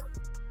incentive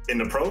in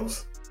the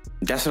pros?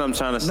 That's what I'm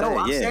trying to say. No,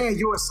 I'm saying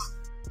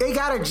they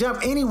gotta jump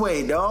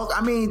anyway, dog.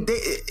 I mean,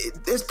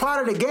 it's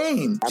part of the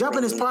game.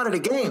 Jumping is part of the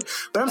game.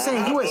 But I'm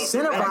saying you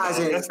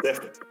incentivizing. That's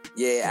different.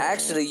 Yeah,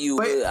 actually, you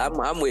would.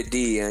 I'm with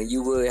D, and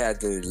you would have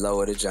to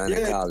lower the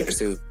Johnny College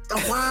too.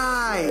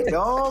 Why,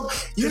 dog?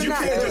 You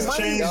can't just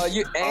change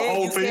a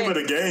whole theme of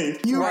the game.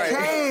 You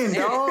can,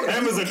 dog.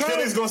 Bama's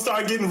Achilles gonna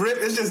start getting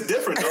ripped. It's just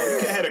different, dog. You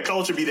can't have the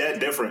culture be that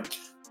different,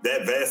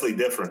 that vastly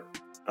different.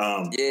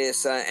 Yeah,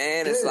 son,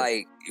 and it's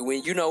like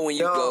when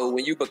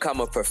you become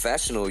a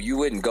professional, you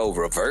wouldn't go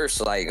reverse.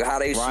 Like how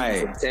they shoot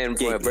from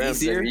 10-point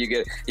rims, you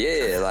get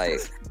like,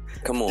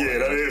 come on. Yeah,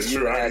 that is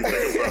true.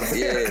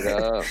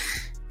 Dog.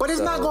 But it's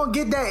not gonna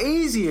get that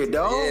easier,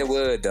 dog. Yeah, it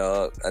would,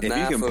 dog. If you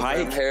can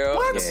pike,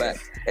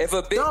 if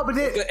a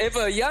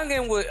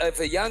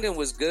youngin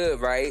was good,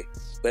 right?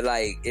 But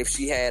like if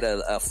she had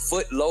a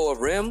foot lower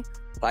rim,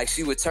 like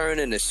she would turn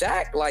into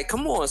Shaq. Like,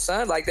 come on,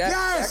 son. Like that.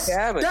 Yes,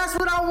 that's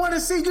what I want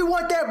to see. You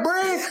want that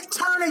bread?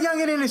 Turn a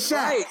youngin into Shaq.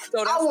 Right.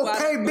 So I will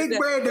pay big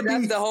bread to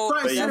be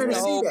front center to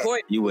see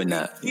that. You would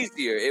not.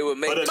 Easier. It would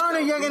make turn a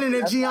youngin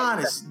into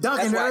Giannis,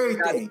 dunking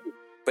everything.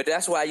 But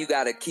that's why you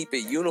got to keep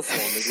it uniform,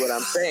 is what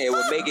I'm saying. It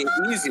would make it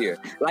easier.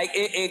 Like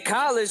in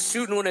college,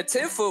 shooting on a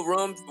 10-foot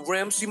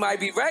rim, she might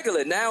be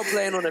regular. Now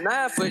playing on a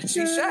 9-foot,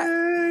 she's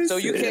Shaq. So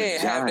you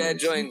can't have that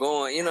joint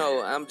going. You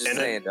know, I'm just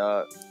saying,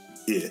 dog.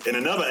 Yeah, and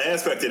another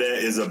aspect of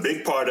that is a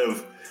big part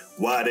of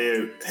why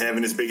they're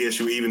having this big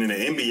issue, even in the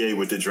NBA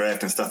with the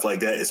draft and stuff like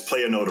that, is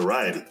player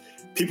notoriety.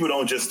 People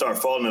don't just start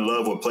falling in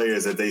love with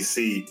players that they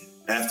see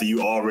after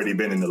you already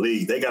been in the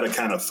league. They got to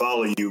kind of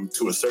follow you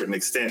to a certain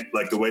extent,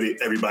 like the way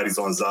everybody's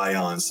on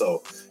Zion.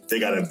 So they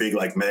got a big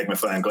like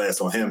magnifying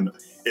glass on him.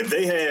 If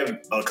they have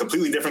a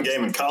completely different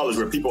game in college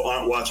where people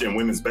aren't watching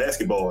women's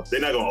basketball, they're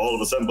not going to all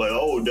of a sudden be like,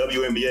 oh,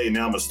 WNBA,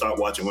 now I'm going to start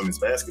watching women's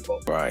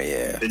basketball. Right,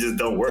 yeah. It just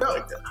don't work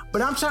like that.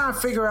 But I'm trying to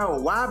figure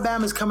out why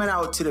Bama's coming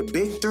out to the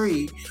big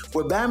three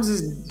where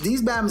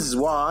these Bama's is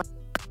washed,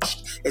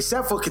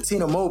 except for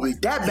Katina Mobley.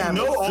 That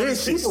Bama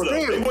is vicious.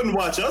 They wouldn't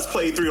watch us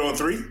play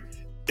 3-on-3.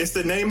 It's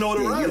the name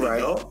notoriety,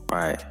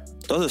 Right.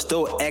 Those are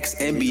still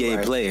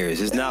ex-NBA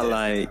players. It's not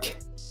like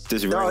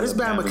just dog, this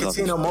Bama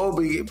Katina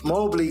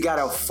Mobley got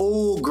a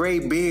full gray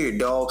beard,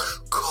 dog.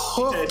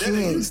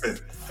 Cooking.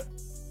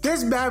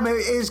 This Bama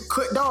is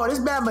This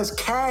Bama's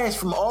cash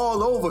from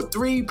all over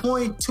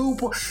 3.2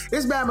 point.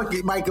 This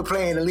Bama might could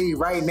play in the league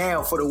right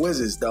now for the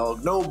Wizards,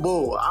 dog. No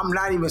bull. I'm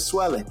not even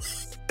swelling.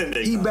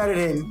 He better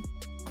than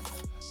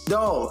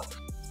dog.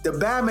 The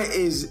Bama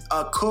is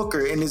a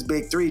cooker in this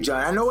big three,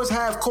 John. I know it's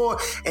half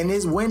court and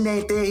his wind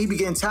ain't there. He be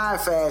getting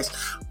tired fast,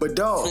 but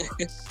dog.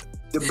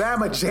 The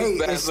Bama J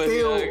is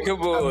still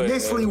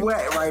immensely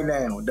wet right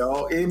now,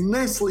 dog.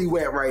 Immensely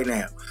wet right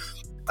now.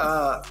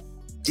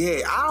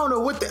 Yeah, I don't know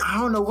what the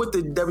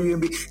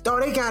WNBA.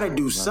 Dog, they gotta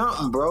do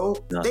something, bro.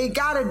 No. They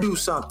gotta do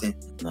something.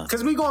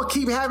 Cause we gonna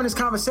keep having this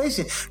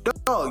conversation.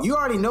 Dog, you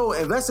already know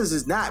investors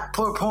is not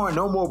pouring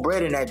no more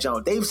bread in that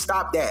joint. They've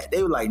stopped that.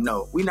 They were like,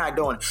 no, we not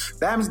doing it.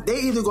 Bama's,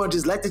 they either gonna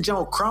just let the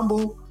joint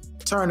crumble,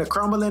 turn to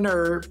crumbling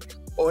herb,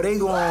 or they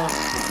gonna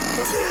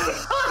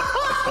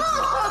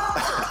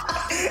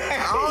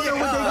I don't know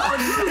what they gonna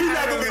do. He's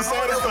not gonna get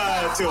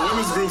satisfied until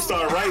women's groups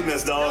start writing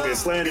us, dog, and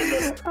slandering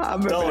us.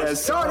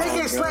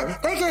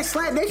 They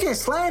can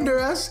slander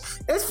us.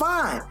 It's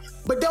fine.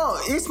 But dog,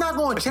 it's not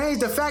gonna change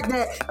the fact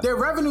that their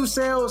revenue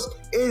sales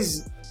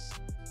is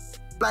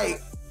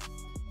like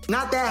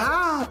not that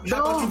high.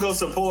 How about you go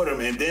support them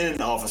and then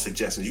offer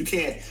suggestions? You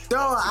can't.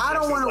 Dog, I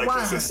don't want to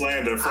watch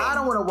slander from, I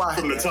don't want to watch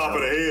from the top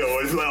of the hill.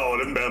 It's like, oh,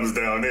 them Bama's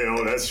down there.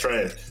 Oh, that's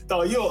trash.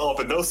 Dog, you don't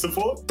offer no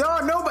support.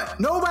 Dog,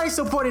 nobody's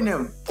supporting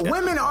them.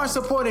 Women are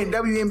supporting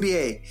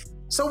WNBA.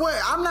 So what?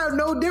 I'm not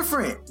no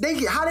different.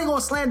 How they gonna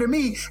slander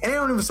me and they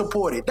don't even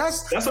support it?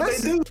 That's what they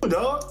do,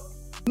 dog.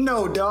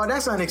 No, dog,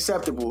 that's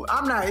unacceptable.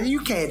 You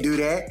can't do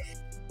that.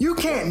 You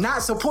can't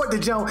not support the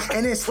joint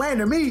and then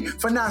slander me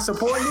for not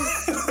supporting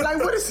it. Like,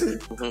 what is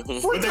it? But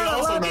they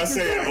also not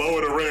saying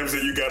lower the rims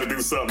and you got to do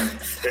something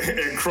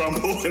and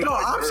crumble. No,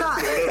 I'm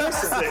trying.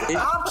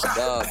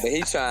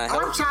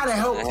 I'm trying to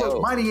help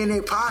put money in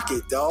their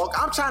pocket, dog.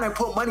 I'm trying to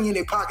put money in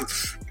their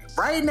pockets.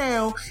 Right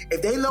now,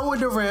 if they lower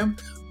the rim,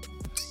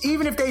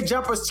 even if they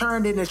jumpers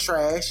turned into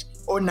trash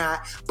or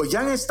not, but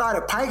youngins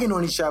started piking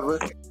on each other,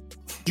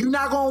 you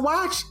not gonna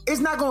watch?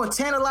 It's not gonna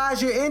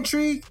tantalize your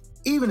intrigue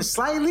even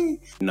slightly?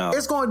 No.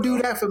 It's gonna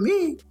do that for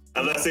me.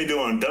 Unless they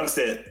doing dunks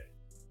that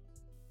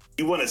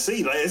you want to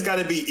see. Like, it's got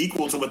to be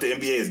equal to what the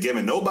NBA is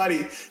giving.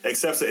 Nobody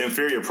accepts an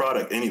inferior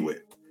product anyway.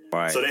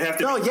 Right. So they have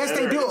to. No, yes,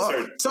 they do.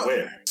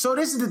 So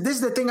this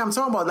is the thing I'm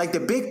talking about. Like the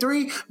big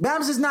three,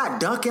 Bama's is not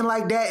dunking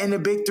like that in the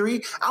big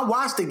three. I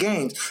watch the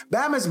games.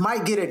 Bama's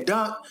might get a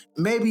dunk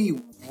maybe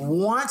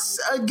once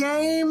a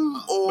game,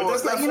 or but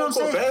that's not you know what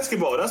I'm saying?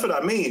 Basketball. That's what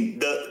I mean.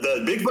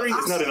 The big three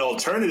is not an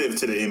alternative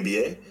to the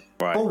NBA.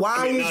 Right. But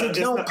why is the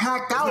joint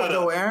packed out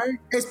though, Aaron?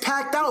 It's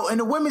packed out, and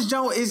the women's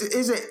joint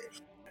is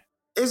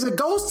a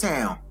ghost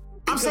town.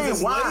 I'm saying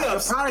why?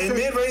 And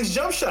mid-range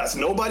jump shots.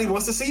 Nobody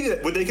wants to see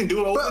that. What they can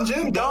do in open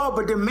gym. No,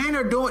 but the men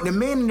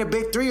in the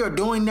big three are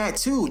doing that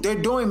too. They're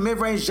doing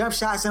mid-range jump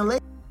shots and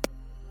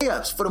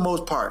layups for the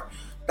most part.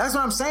 That's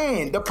what I'm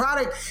saying. The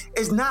product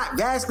is not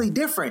vastly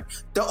different.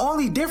 The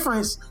only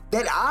difference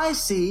that I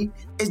see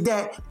is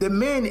that the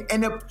men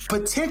and the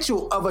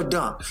potential of a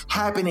dunk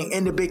happening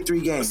in the big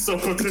three games. So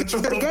potential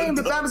the game,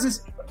 the balance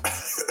is.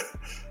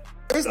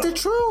 It's the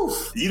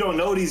truth. You don't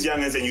know these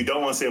youngins, and you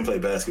don't want to see them play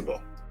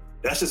basketball.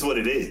 That's just what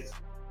it is.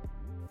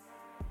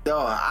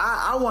 Dog,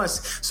 I'm on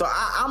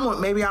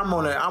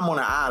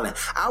an island.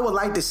 I would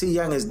like to see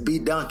youngins be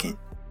dunking.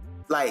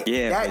 Like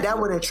that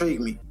would intrigue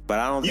me. But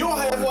I don't. You don't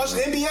have watched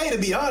the NBA, to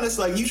be honest.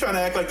 Like, you trying to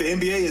act like the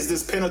NBA is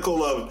this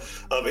pinnacle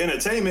of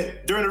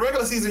entertainment. During the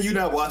regular season, you're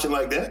not watching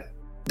like that.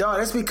 Dog,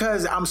 that's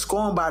because I'm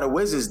scorned by the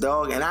Wizards,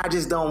 dog, and I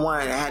just don't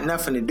want to have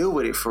nothing to do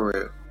with it for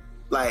real.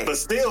 Like, but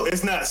still,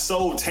 it's not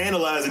so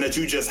tantalizing that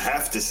you just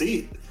have to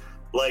see it.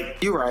 Like,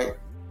 you're right.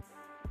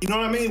 You know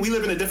what I mean? We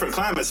live in a different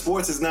climate.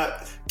 Sports is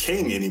not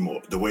king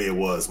anymore the way it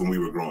was when we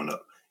were growing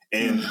up.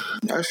 And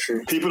that's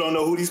true. People don't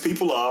know who these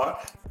people are.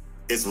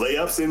 It's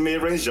layups and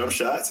mid-range jump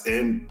shots,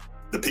 and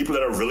the people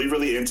that are really,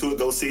 really into it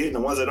go see it, and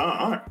the ones that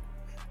aren't.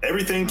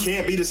 Everything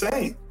can't be the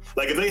same.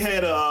 Like, if they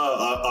had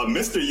a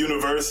Mr.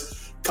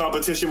 Universe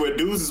competition where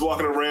dudes is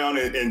walking around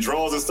and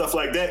draws and stuff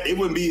like that, it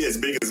wouldn't be as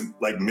big as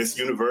like Miss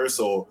Universe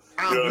or,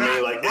 you know what I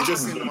mean? Like, it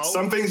just,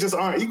 some things just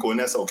aren't equal, and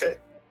that's okay.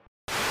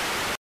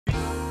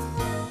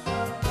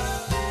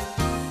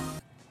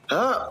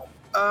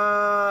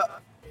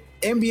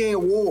 NBA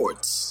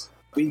awards.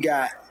 We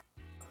got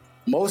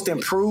most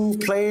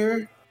improved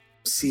player,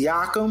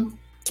 Siakam.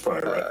 That's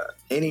probably right.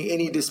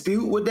 Any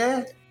dispute with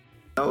that?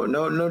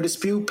 No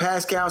dispute.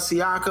 Pascal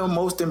Siakam,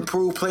 most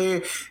improved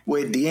player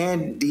with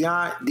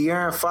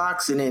De'Aaron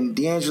Fox and then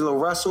D'Angelo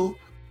Russell.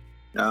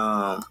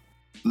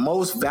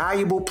 Most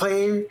valuable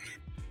player,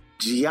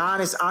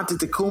 Giannis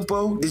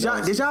Antetokounmpo.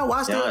 Did y'all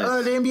watch the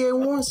NBA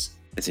awards?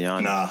 It's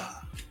Giannis. Nah.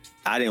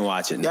 I didn't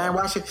watch it. No. I didn't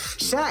watch it.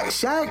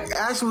 Shaq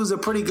actually was a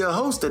pretty good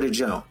host of the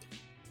jump.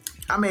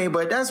 I mean,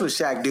 but that's what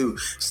Shaq do.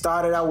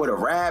 Started out with a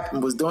rap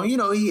and was doing,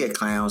 he had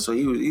clowns, so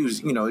he was,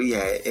 he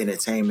had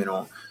entertainment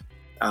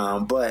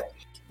on. But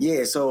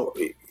yeah, so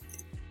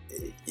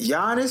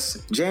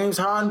Giannis, James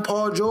Harden,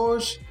 Paul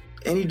George,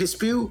 any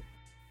dispute?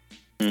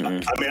 I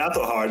mean, I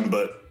thought Harden,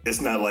 but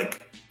it's not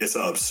like it's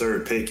an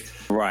absurd pick.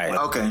 Right.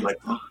 Okay.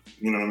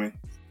 You know what I mean?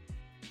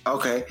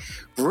 Okay.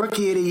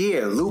 Rookie of the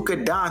year, Luka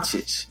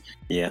Doncic.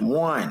 Yeah.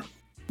 1.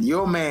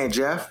 Your man,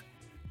 Jeff.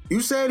 You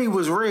said he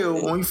was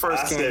real when you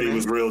first came in. I said he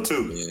was real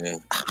too.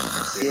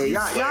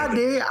 Yeah, y'all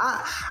did.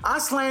 I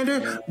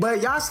slandered, but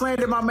y'all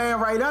slandered my man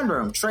right under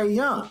him, Trae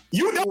Young.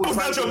 You know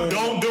about your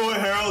don't do it,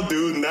 Harold.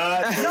 Do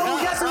not. No,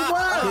 yes, it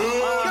was.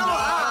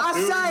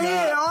 I sat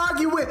here and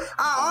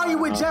argued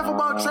with Jeff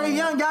about Trae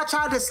Young. Y'all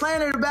tried to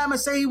slander the Bama and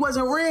say he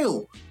wasn't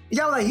real.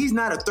 Y'all like, he's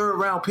not a 3rd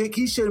round pick.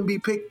 He shouldn't be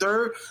picked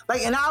 3rd.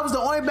 Like, and I was the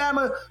only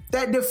Bama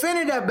that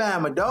defended that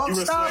Bama, dog. You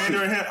were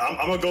slandering him.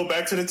 I'm gonna go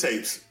back to the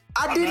tapes.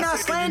 I did not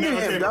slander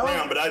him, dog.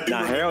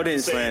 Harold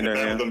didn't slander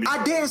him.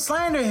 I didn't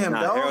slander him,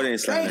 dog. Harold didn't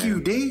slander him. Thank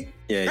you, D.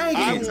 Yeah, he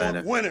didn't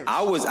slander him.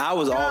 I was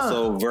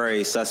also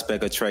very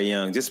suspect of Trae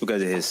Young just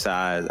because of his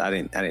size. I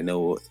didn't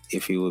know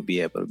if he would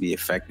be able to be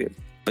effective.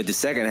 But the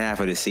second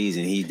half of the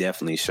season, he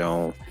definitely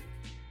shown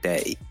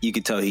that you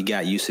could tell he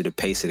got used to the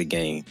pace of the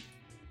game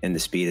and the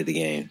speed of the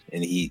game,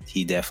 and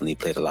he definitely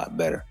played a lot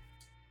better.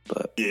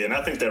 But yeah, and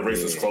I think that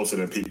race was closer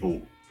than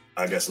people,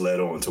 I guess,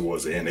 led on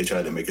towards the end. They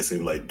tried to make it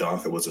seem like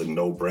Donka was a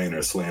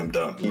no-brainer, slam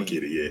dunk rookie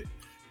of the year.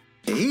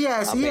 He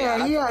had some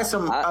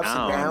ups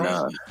and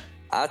downs.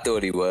 I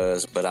thought he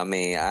was, but I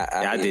mean,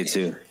 I did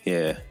too.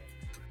 Yeah.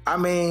 I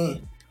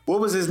mean, what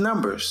was his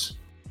numbers?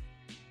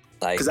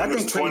 Because I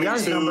think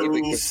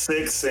 22,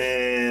 6,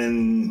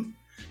 and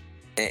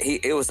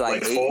it was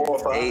like 4 or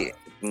 5. 8.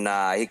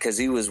 Nah, because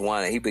he was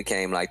one. He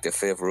became like the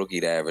 5th rookie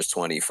to average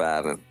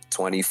 25 and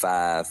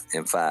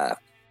 5.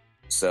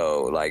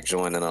 So like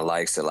joining the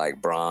likes of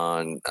like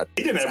Bron.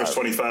 He didn't average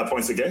 25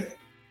 points a game.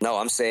 No,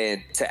 I'm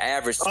saying to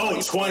average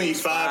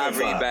 25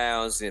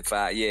 rebounds and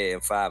 5. Yeah,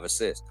 and 5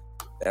 assists.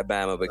 That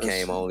Bama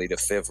became only the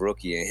 5th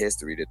rookie in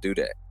history to do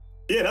that.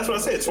 Yeah, that's what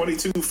I said.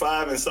 22,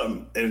 5, and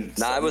something.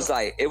 It was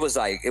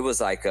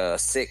like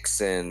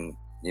 6 and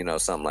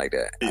something like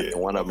that. Yeah,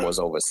 one of them was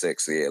over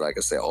 6. Yeah, like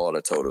I said, all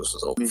the totals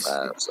was over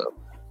 5. So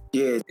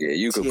yeah,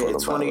 you could put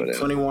them 21,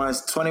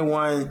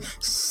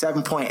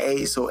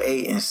 7.8, so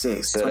 8 and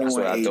 6. So that's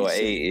what I thought.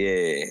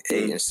 8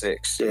 and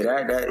 6.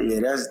 Yeah,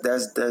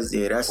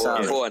 that's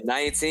solid for a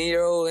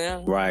 19-year-old.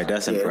 Yeah, right.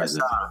 That's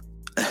impressive.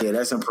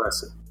 That's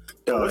impressive.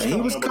 Yo, and he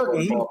was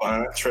cooking.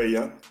 Trae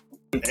Young.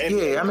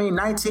 I mean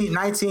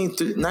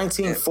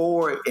 19,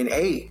 4 and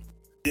 8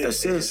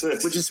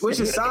 assists, which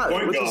is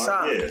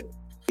solid.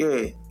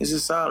 Yeah, this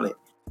is solid.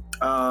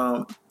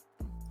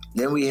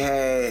 Then we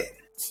had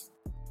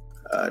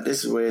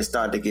this is where it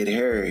started to get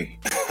hairy.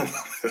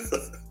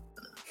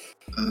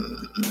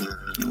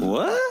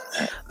 What?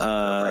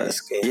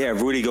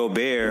 Rudy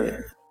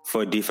Gobert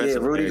for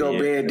defensive. Yeah, Rudy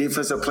Gobert,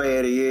 defensive player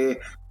of the year.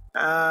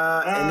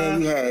 And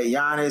then you had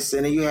Giannis,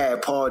 and then you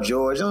had Paul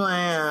George. I'm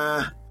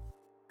like,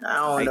 I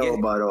don't know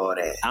about all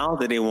that. I don't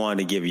think they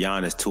wanted to give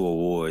Giannis 2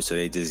 awards, so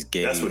they just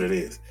gave. That's what it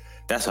is.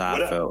 That's how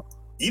I felt.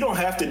 You don't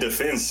have to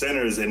defend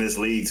centers in this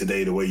league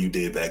today the way you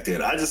did back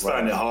then. I just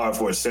find it hard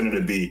for a center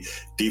to be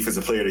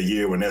defensive player of the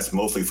year when that's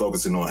mostly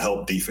focusing on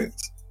help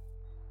defense.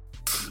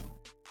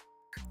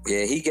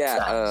 Yeah, he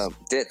got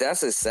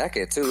that's his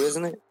second too,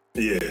 isn't it?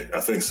 Yeah,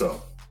 I think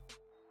so.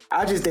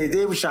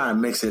 They were trying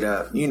to mix it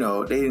up. They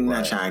did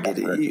not trying to get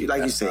it.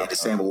 Like you said, the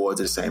same award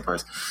to the same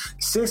person.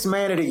 6th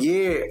Man of the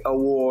Year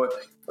award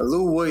for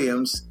Lou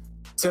Williams.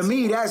 To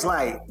me, that's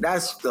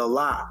the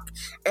lock.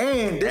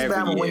 And this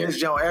Bama win this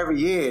joint every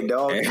year,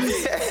 dog.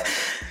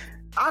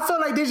 I feel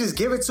like they just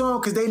give it to him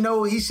because they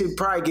know he should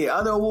probably get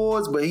other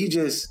awards, but he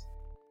just.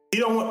 He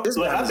don't want.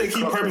 I think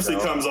he purposely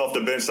comes off the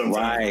bench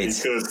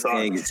sometimes because so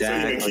he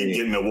can keep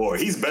getting the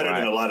award. He's better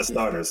than a lot of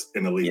starters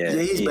in the league. Yeah,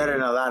 he's better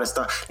than a lot of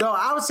starters. No,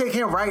 I would take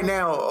him right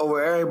now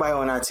over everybody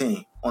on our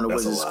team on the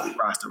Wizards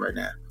roster right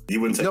now.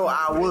 You wouldn't take him? No,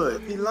 I would.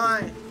 He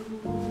lying.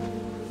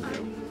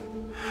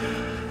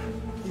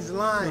 He's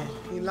lying.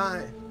 He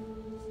lying.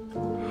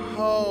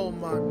 Oh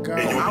my God!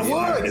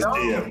 I would, dog.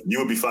 You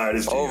would be fired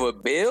as GM. Over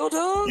Bill,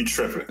 dog? You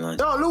tripping?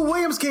 No, Lou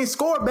Williams can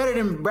score better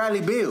than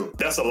Bradley Beal.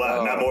 That's a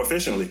lie. Not more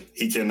efficiently.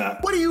 He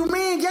cannot. What do you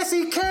mean? Yes,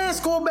 he can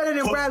score better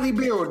than Bradley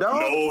Beal,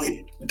 dog. No,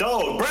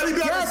 Bradley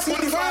Beal has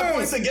 25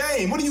 points a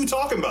game. What are you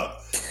talking about?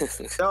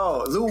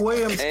 Dog, Lou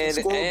Williams can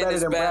score better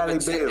than Bradley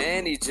Beal.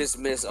 And he just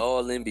missed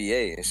All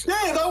NBA and shit.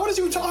 Yeah, dog, what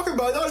are you talking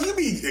about? Dog, you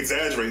be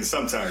exaggerating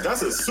sometimes.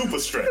 That's a super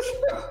stretch.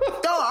 Dog,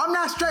 I'm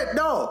not stretch.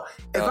 Dog,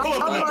 we're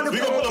going to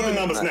pull up the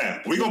numbers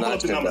now. We're going to pull up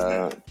the numbers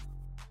now.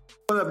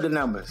 Pull up the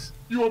numbers.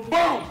 You a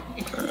bum.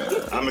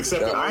 I'm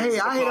accepting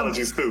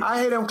apologies too.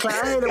 I hear them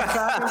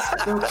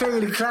clap. Them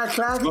clickety clack.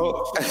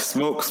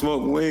 Smoke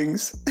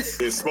wings.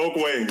 It's smoke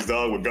wings,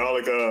 dog, with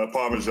garlic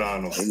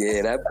parmesan on.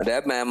 Yeah,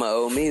 that mama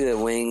owe me the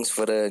wings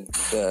for the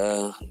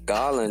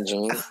garland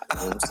joint. You know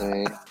what I'm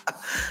saying?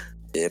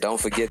 Yeah,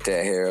 don't forget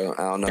that, Harold.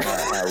 I don't know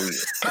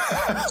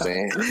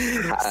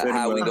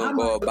how we gonna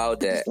go about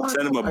that.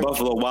 Send him a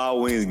Buffalo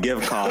Wild Wings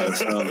gift card.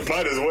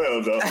 Might as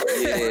well, dog.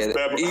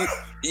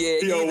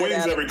 He on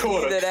wings every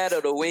quarter. Either that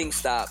or the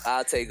Wingstop.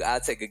 I'll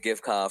take a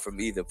gift card from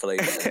either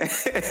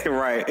place.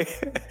 Right.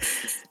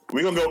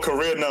 We're gonna go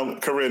career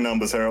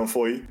numbers, Harold,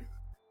 for you.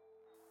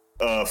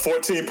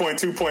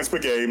 14.2 points per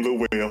game,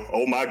 Lou Williams.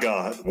 Oh my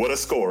God, what a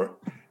scorer.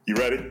 You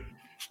ready?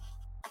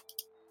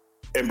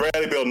 And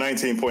Bradley Beal,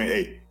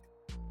 19.8.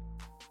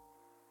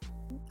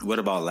 What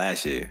about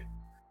last year?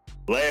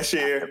 Last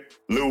year,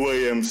 Lou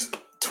Williams,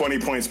 20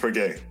 points per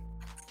game.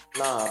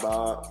 Nah,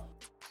 dog.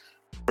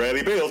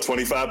 Bradley Beal,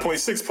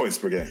 25.6 points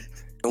per game.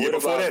 Year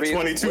before that,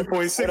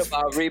 22.6. What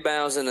about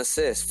rebounds and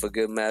assists for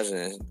good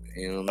measure?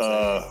 You know what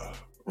I'm saying?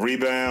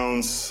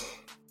 Rebounds.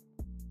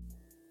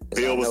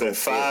 Beal was at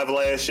 5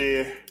 last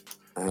year.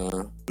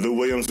 Lou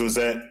Williams was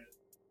at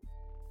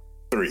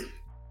 3.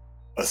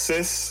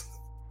 Assists,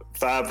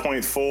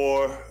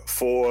 5.4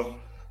 for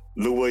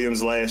Lou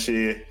Williams last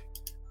year.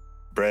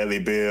 Bradley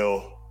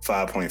Beal,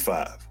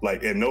 5.5.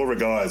 Like, in no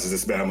regards is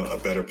this Bama a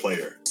better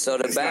player. So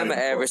the Bama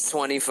averaged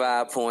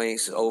 25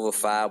 points, over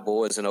 5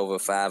 boards, and over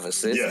 5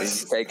 assists.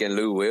 Yes. You taking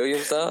Lou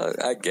Williams, dog?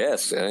 I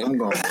guess. I'm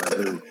going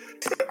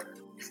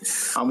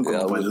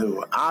with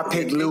Lou. I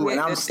picked Lou, and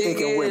I'm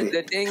sticking with it.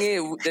 The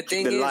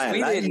thing is,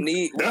 we didn't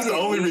need. That's the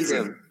only reason.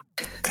 Him.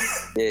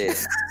 Yeah,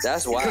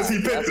 that's why. Because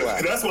he picked him.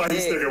 That's why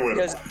he's sticking with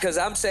him. Because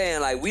I'm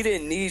saying, like, we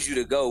didn't need you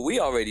to go. We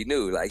already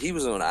knew. Like, he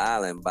was on the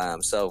island by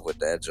himself with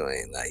that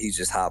joint. Like, he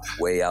just hopped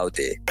way out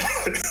there.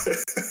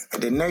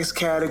 The next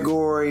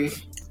category,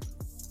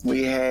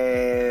 we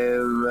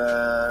have.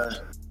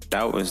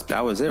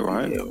 That was it,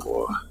 right? Yeah,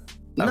 boy.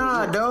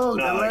 Nah, dog.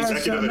 Nah,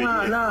 executive of the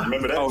year.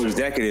 Remember that? Oh,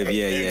 executive.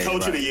 Yeah.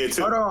 Coach of the year,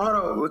 too. Hold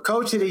on. With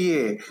Coach of the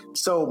year.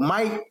 So,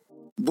 Mike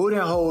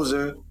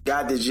Budenholzer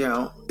got the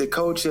jump. The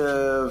coach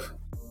of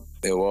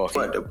Milwaukee.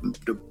 What,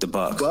 the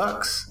Bucks.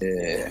 Bucks?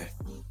 Yeah.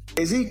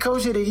 Is he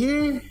coach of the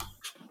year?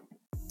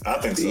 I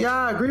think so.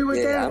 Y'all agree with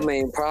that? Yeah, I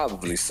mean,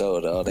 probably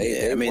so, though.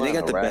 They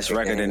got the best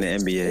record in the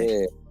NBA.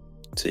 Yeah.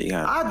 So you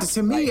got. I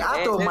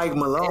thought Mike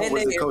Malone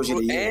was the coach of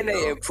the year. And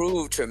they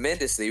improved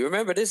tremendously.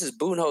 Remember, this is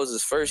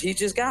Budenholzer's first. He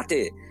just got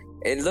there.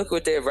 And look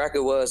what their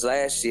record was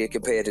last year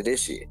compared to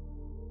this year.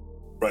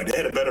 Right. They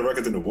had a better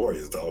record than the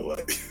Warriors, though.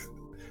 Like,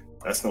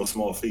 that's no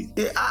small feat.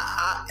 Yeah,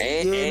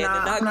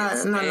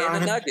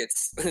 the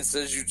Nuggets.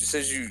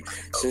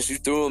 since you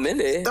threw them in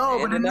there. No,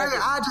 but the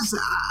Nuggets,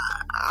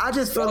 I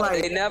just feel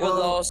like they never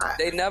lost.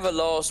 They never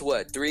lost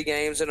 3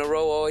 games in a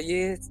row all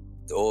year,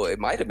 or it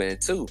might have been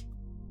 2.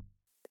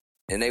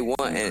 And they won,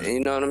 and you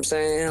know what I'm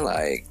saying?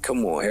 Like,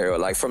 come on, Harold.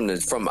 Like from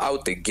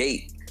out the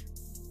gate,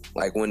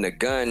 like when the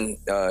gun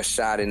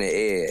shot in the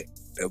air,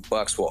 the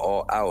Bucks were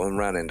all out and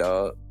running,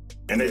 dog.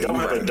 And they don't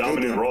have a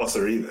dominant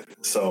roster either.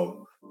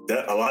 So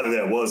that a lot of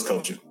that was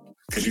coaching,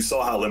 because you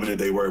saw how limited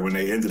they were when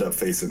they ended up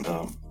facing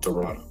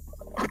Toronto.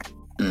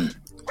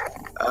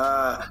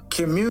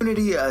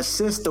 Community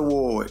Assist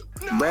Award,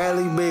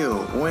 Bradley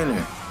Beal,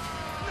 winner.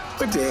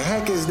 What the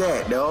heck is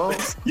that, dog?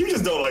 You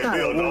just don't like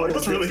Bill, dog.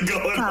 What's really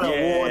going on? What kind of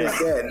award is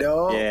that,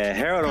 dog? Yeah,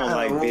 Harold don't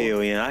like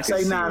Bill. Yeah, I can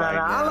say see nah.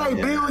 I like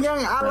Bill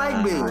Young. I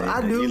like Bill.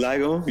 I do. You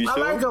like him? You sure?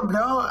 I like him,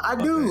 dog. I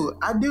do.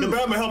 The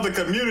Bama help the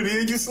community,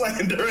 and you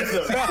slandering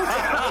him.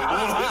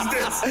 What is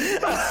this?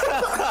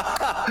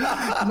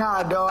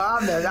 Nah, dog.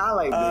 I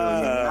like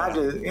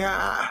Bill.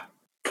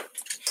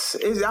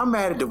 I'm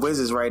mad at the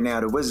Wizards right now.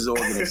 The Wizards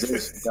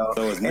organization, dog.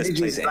 So it's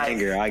misplaced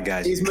anger. I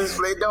got you. He's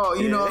misplaced, dog.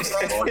 You know what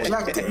I'm saying?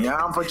 Projecting. Yeah,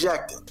 I'm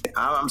projecting.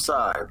 I'm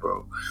sorry,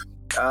 bro.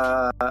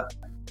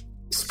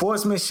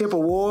 Sportsmanship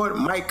Award,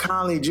 Mike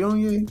Conley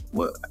Jr.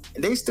 What?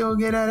 They still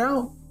get that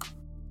out?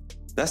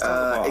 That's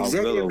not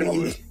executive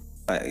award.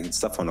 Like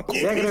stuff on the court.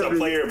 He's a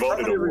player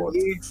voted award.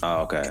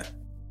 Oh, okay.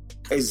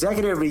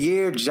 Executive of the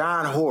Year,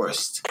 John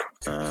Horst.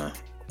 That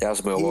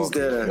was Milwaukee.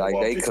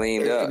 They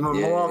cleaned up.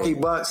 Milwaukee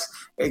Bucks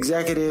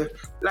executive.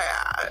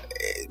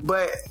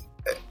 But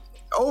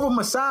over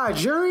Masai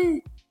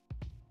Ujiri?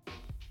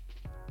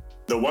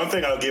 The one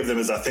thing I'll give them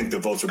is I think the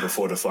votes are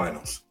before the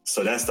finals.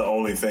 So that's the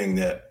only thing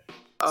that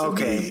to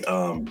me,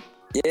 them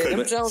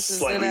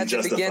Jones in at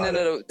the beginning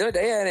of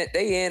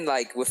they in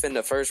like within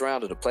the first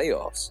round of the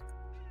playoffs.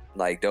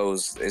 Like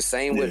those, the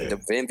same with the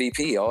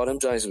MVP. All them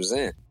joints was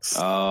in.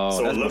 Oh,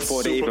 so that's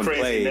before they even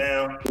played.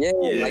 Like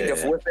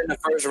within the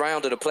first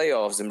round of the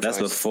playoffs. That's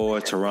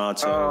before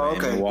Toronto. Oh,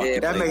 okay. And Milwaukee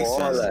that makes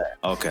sense.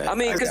 Okay. I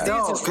mean, because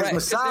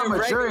Masai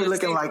Ujiri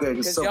looking like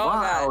a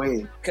savant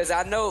here.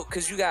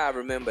 Because you gotta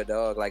remember,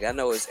 dog. Like I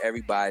know it's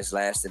everybody's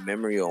lasting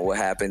memory on what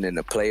happened in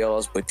the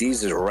playoffs, but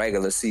these are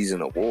regular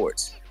season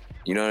awards.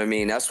 You know what I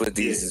mean? That's what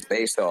these is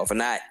based off, and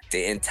not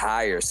the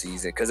entire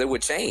season, because it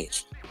would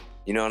change.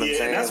 You know what I'm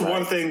saying? And that's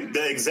one thing.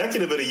 The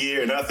executive of the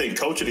year, and I think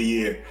coach of the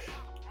year.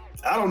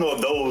 I don't know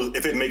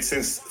if it makes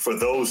sense for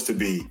those to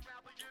be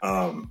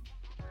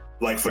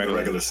like for the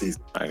regular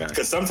season.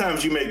 Because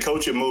sometimes you make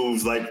coaching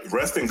moves like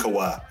resting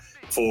Kawhi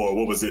for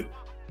what was it?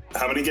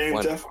 How many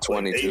games, Jeff?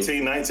 22.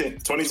 18,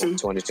 19, 22?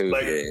 22.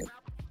 Like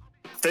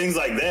things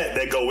like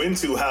that go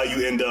into how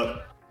you end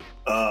up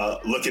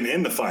looking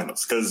in the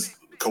finals. Because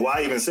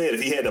Kawhi even said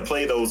if he had to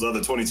play those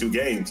other 22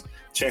 games,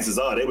 chances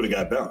are they would have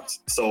got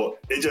bounced. So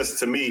it just,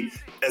 to me,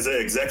 as an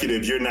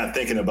executive, you're not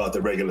thinking about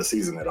the regular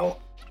season at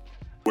all.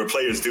 Where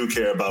players do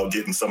care about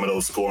getting some of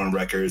those scoring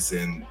records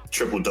and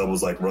triple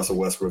doubles like Russell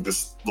Westbrook,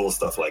 just little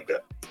stuff like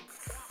that.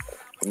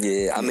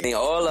 Yeah, I mean,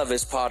 all of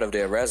it's part of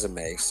their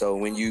resume. So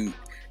when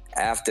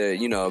after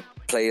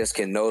players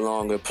can no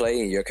longer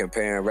play and you're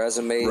comparing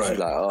resumes, you're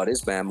like, oh,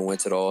 this Bama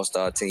went to the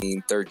All-Star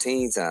team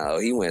 13 times. Oh,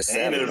 he went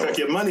 7. And it affect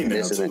your money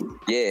now, too.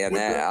 Yeah, and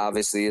that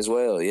obviously as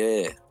well,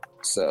 yeah.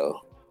 So.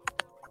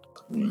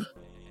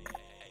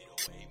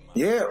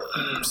 Yeah,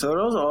 so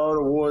those are all the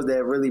awards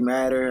that really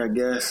matter, I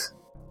guess.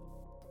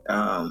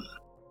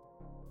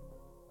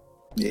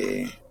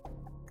 Yeah.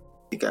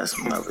 You got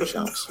some other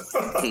jumps.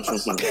 But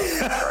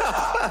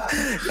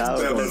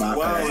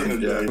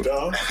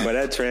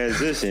that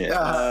transition.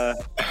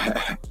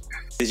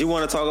 Did you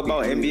want to talk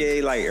about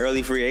NBA like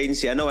early free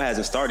agency? I know it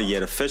hasn't started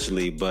yet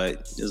officially,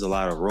 but there's a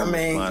lot of rumors.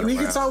 I mean, we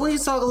can talk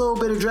a little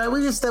bit of draft.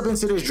 We can step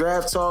into this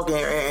draft talk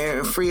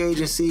and free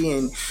agency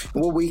and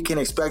what we can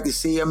expect to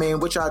see. I mean,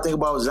 what y'all think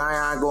about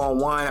Zion going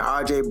 1,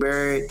 RJ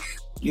Barrett,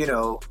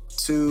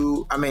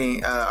 2? I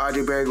mean,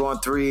 RJ Barrett going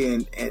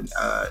 3, and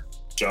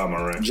Ja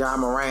Morant.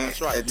 That's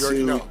right. You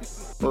already know.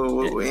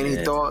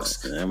 Any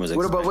thoughts?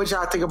 What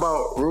y'all think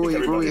about Rui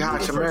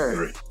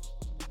Hachimura?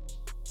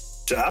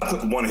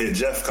 I want to hear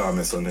Jeff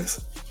comments on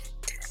this.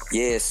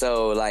 Yeah,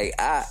 so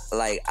I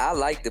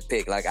like the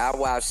pick. Like I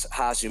watched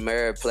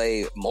Hachimura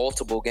play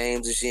multiple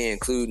games this year,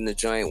 including the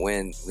joint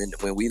when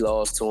we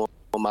lost to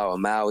him out of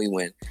Maui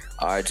when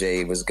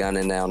RJ was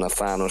gunning down the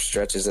final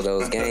stretches of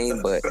those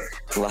games. But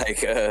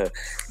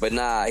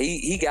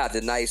he got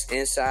the nice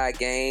inside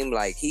game.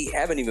 Like he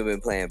haven't even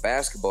been playing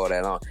basketball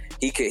that long.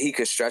 He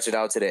could stretch it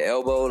out to the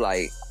elbow.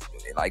 Like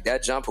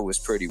that jumper was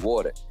pretty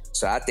water.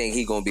 So I think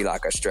he's gonna be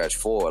like a stretch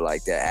forward,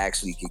 like that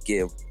actually could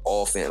give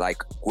offense, like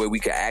where we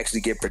could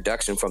actually get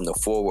production from the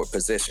forward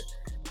position.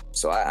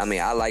 So I mean,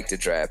 I like the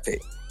draft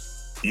pick.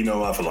 You know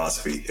my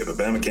philosophy. If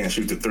Alabama can't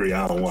shoot the 3,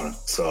 I don't want him.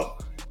 So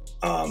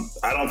I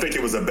don't think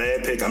it was a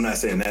bad pick. I'm not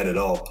saying that at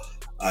all.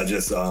 I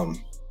just I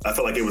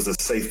feel like it was a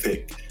safe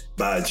pick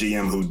by a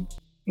GM who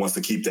wants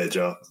to keep that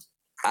job.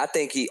 I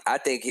think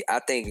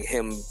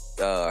him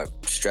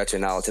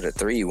stretching out to the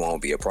 3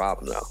 won't be a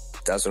problem though.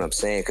 That's what I'm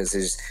saying, because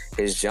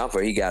his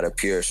jumper, he got a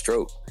pure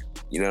stroke.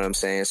 You know what I'm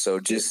saying? So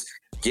just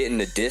getting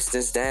the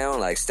distance down,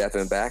 like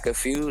stepping back a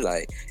few,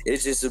 like it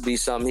just would be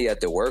something he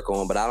had to work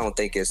on. But I don't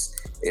think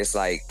it's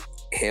like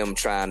him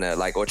trying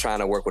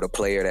to work with a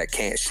player that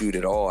can't shoot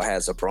at all,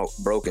 has a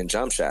broken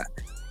jump shot.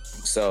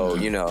 So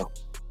he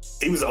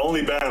was the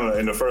only Bama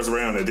in the first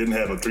round that didn't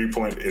have a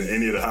 3-point in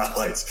any of the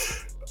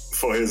highlights.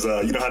 For his,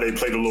 you know how they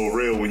play the little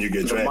reel when you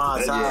get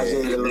drafted.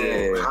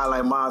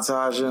 Highlight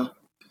montage.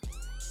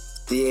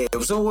 Yeah,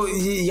 so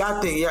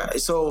y'all think? Yeah,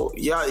 so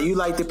you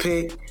like the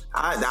pick?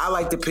 I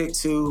like the pick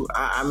too.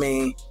 I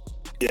mean,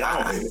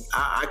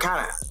 I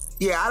kind of,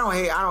 I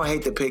don't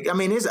hate the pick. I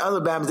mean, there's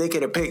other Bama's they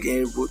could have picked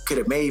and could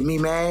have made me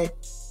mad.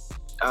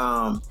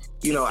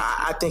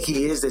 I think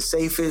he is the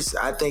safest.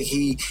 I think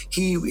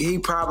he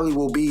probably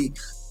will be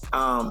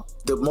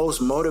the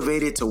most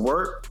motivated to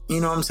work.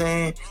 You know what I'm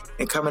saying?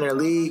 And coming in the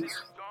league,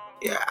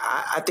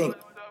 I think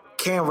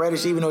Cam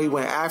Reddish, even though he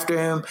went after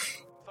him.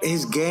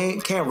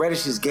 Cam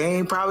Reddish's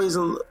game probably is,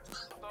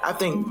 I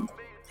think,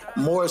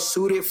 more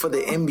suited for the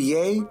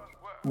NBA.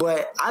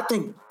 But I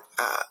think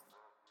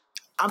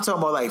I'm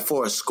talking about like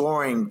for a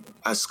scoring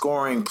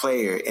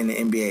player in the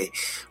NBA.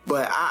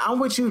 But I'm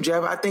with you,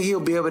 Jeff. I think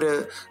he'll be able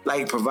to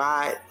like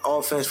provide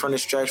offense from the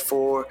stretch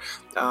forward.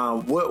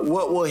 What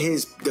will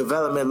his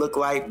development look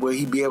like? Will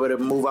he be able to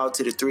move out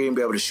to the 3 and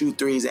be able to shoot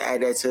threes and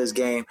add that to his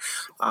game?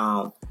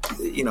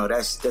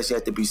 That's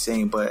yet to be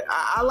seen. But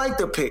I like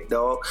the pick,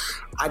 dog.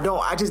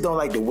 I just don't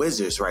like the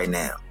Wizards right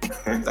now.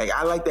 Like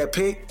I like that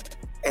pick,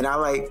 but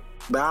I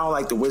don't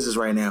like the Wizards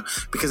right now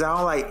because I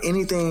don't like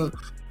anything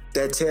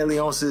that Ted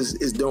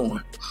Leonsis is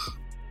doing.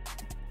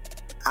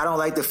 I don't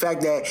like the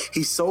fact that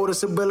he sold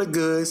us a bill of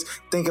goods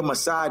thinking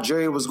Masai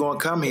Ujiri was going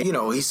to come here.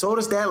 He sold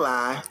us that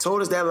lie,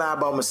 told us that lie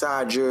about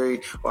Masai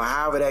Ujiri or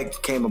however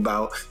that came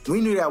about.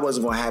 We knew that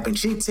wasn't going to happen.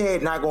 Cheap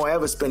Ted not going to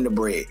ever spend the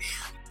bread.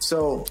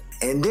 So,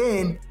 and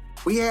then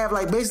we have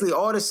like basically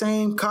all the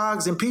same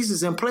cogs and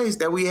pieces in place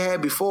that we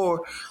had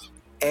before.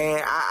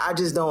 And I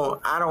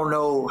don't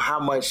know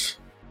how much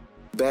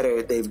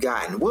better they've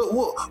gotten.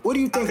 What do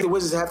you think the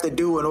Wizards have to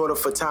do in order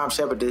for Tom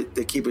Shepard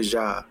to keep his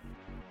job?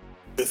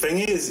 The thing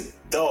is,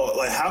 though,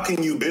 like how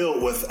can you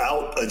build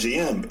without a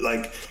GM?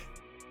 Like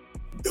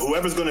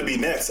whoever's going to be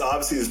next,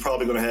 obviously, is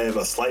probably going to have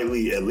a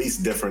slightly at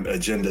least different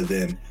agenda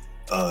than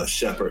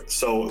Shepard.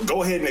 So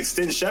go ahead and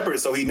extend Shepard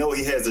so he know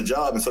he has a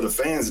job, and so the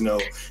fans know,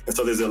 and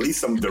so there's at least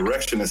some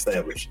direction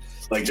established.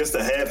 Like just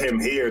to have him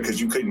here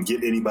because you couldn't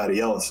get anybody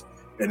else,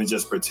 and to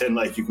just pretend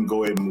like you can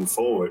go ahead and move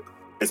forward.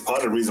 It's part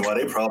of the reason why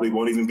they probably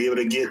won't even be able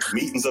to get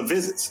meetings or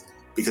visits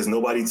because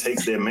nobody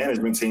takes their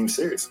management team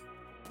serious.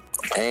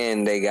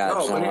 And they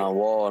got John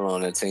Wall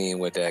on the team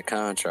with that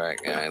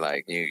contract. And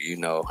like you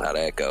know how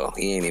that go.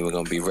 He ain't even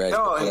gonna be ready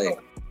to play.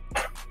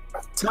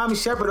 Tommy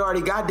Shepard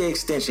already got the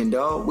extension,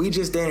 dog. We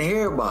just didn't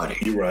hear about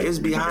it. You're right. It's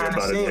behind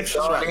the scenes,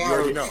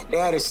 dog. They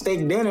had a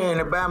steak dinner and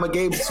Alabama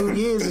gave 2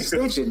 years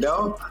extension,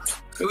 dog.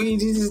 We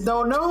just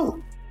don't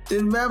know.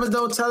 The Mavericks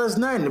don't tell us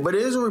nothing. But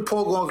there is a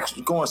report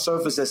going to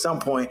surface at some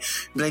point.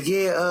 Like,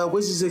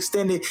 Wizards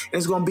extended. And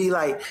it's going to be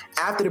like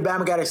after the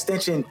Bama got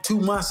extension 2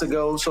 months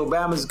ago. So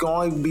Bama's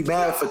going to be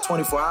mad for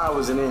 24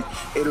 hours and then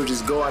it'll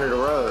just go under the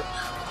rug.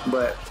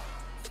 But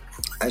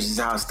that's just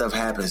how stuff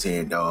happens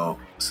here, dog.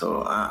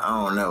 So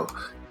I don't know.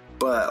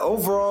 But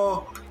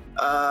overall,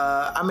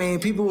 I mean,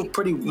 people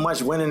pretty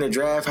much winning the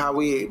draft how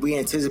we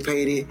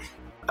anticipated.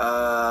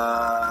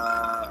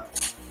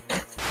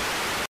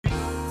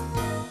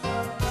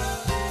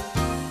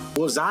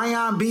 Will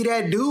Zion be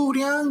that dude,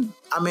 young?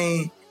 I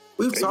mean,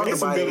 we've talked about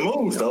some good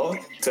moves, though,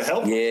 to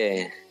help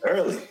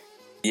early.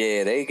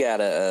 Yeah, they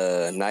got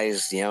a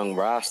nice young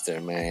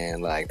roster,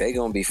 man. Like, they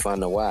gonna be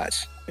fun to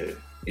watch. Yeah.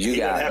 You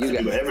got to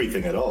do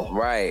everything at all.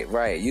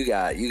 Right. You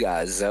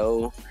got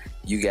Zoe.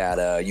 You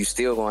got you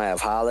still gonna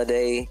have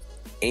Holiday.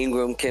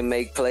 Ingram can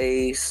make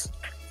plays.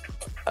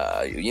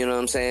 You know what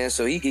I'm saying?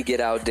 So he could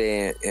get out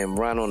there and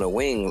run on the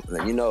wing.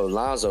 You know,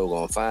 Lonzo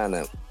gonna find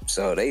him.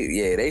 So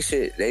they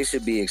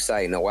should be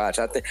exciting to watch.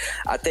 I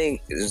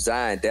think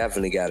Zion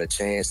definitely got a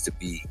chance to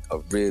be a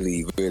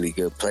really, really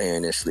good player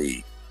in this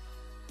league.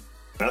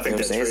 I think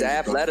his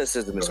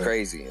athleticism is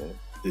crazy.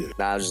 Yeah.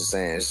 I was just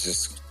saying, it's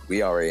just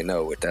we already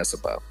know what that's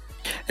about.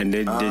 And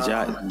did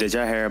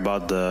y'all hear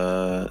about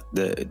the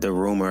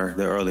rumor,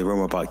 the early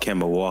rumor about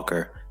Kemba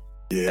Walker?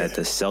 Yeah. That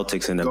the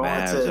Celtics and the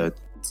Mavs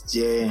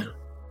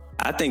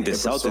I think the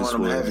Celtics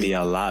would be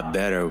a lot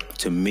better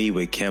to me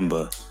with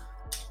Kemba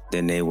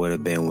than they would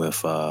have been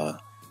with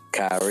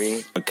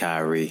Kyrie.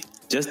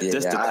 Just the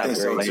type of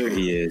player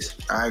he is.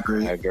 I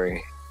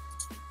agree.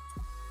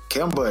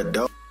 Kemba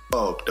dope,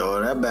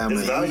 though. That Bama.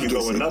 His value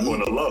going up on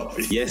the low.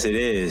 Yes, it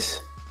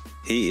is.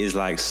 He is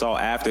like sought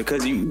after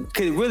because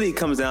it really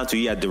comes down to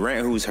you got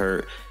Durant who's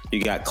hurt,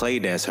 you got Clay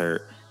that's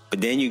hurt,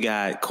 but then you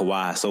got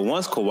Kawhi. So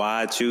once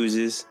Kawhi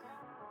chooses,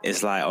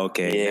 it's like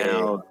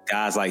now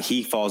guys like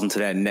he falls into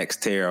that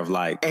next tier of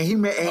like, and he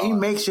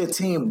makes your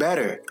team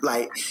better.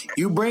 Like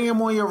you bring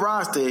him on your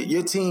roster,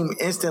 your team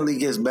instantly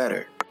gets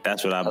better.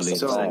 That's what I believe.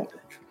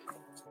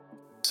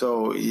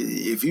 So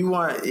if you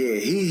want,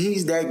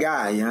 he's that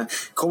guy. You know?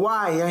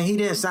 Kawhi, he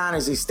didn't sign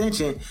his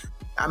extension.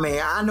 I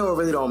mean, I know it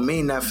really don't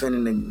mean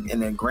nothing in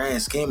the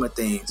grand scheme of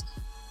things,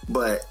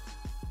 but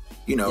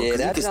you know, because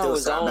he can still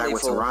sign back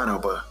with Toronto.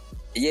 But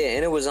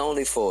and it was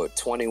only for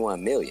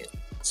 $21 million.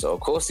 So of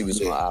course he was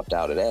going to opt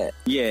out of that.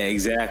 Yeah,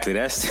 exactly.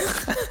 That's.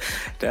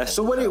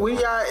 So where do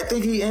y'all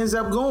think he ends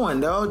up going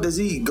though? Does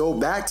he go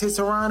back to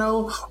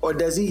Toronto or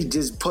does he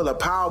just pull a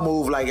power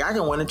move like I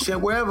can win a chip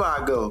wherever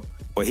I go?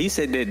 Well, he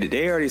said that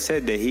they already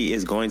said that he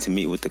is going to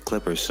meet with the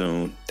Clippers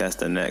soon. That's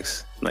the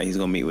next. Like he's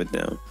going to meet with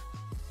them.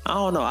 I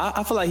don't know.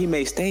 I feel like he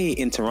may stay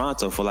in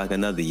Toronto for like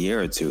another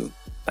year or two,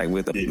 like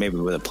maybe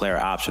with a player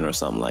option or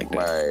something like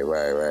that.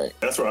 Right.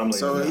 That's what I'm.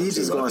 So he's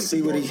just going to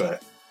see what he.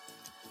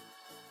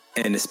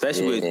 And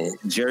especially with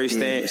Jerry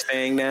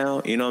staying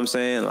now, you know what I'm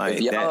saying? Like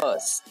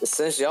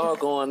since y'all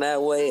going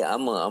that way,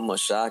 I'm gonna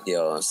shock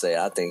y'all and say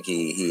I think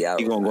he out.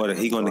 He going to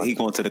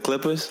the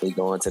Clippers. He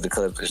going to the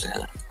Clippers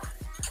now.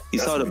 You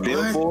saw the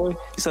billboard?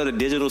 You saw the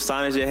digital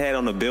signage they had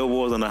on the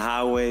billboards on the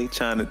highway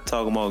trying to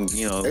talk about,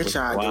 you know. They're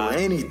trying to do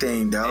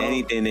anything, though.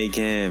 Anything they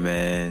can,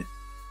 man.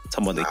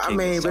 Talking about the I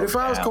mean, but if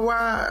I was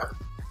Kawhi,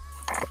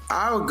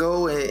 I would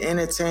go and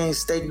entertain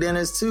steak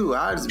dinners, too.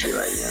 I'd just be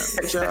like,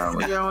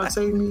 y'all want to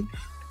take me?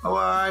 Oh, all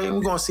right, we're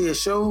going to see a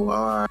show?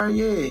 All right,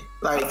 yeah.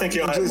 Like, I think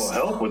y'all have more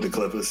help with the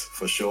Clippers,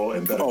 for sure,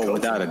 and better coaching.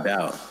 Without a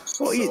doubt.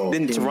 Well,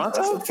 then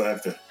Toronto? That's a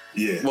factor.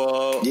 Yeah.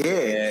 Well,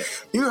 yeah.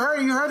 You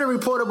heard a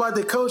report about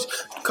the coach.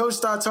 Coach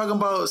started talking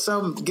about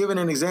giving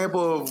an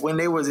example of when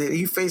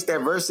he faced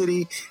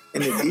adversity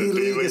in the D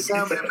League or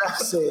something.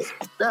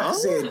 I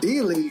said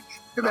D League.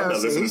 He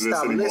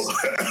stopped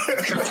listening.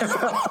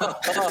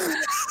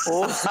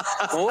 What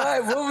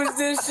was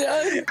this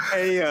show?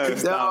 Hey,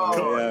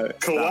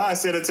 Kawhi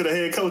said it to the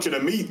head coach in a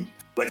meeting.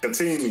 Like a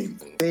team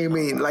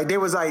meeting. Like they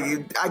was like,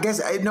 I guess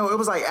it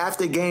was like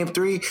after game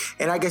 3,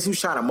 and I guess he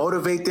was trying to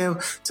motivate them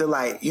to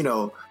like, you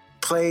know,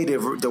 play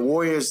the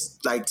Warriors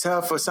like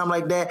tough or something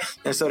like that.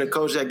 And so the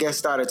coach, I guess,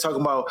 started talking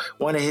about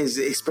one of his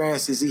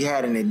experiences he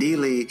had in the D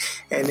League.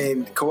 And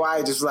then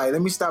Kawhi just like,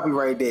 let me stop you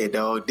right there,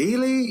 dog. D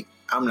League?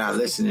 I'm not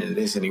listening to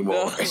this anymore.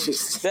 No,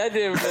 that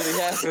didn't really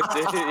happen,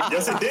 did it?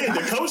 Yes, it did.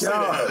 The coach said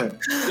that.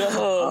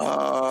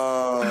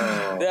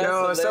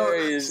 That's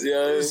hilarious,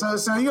 yo.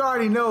 So you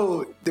already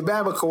know the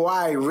Bama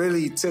Kawhi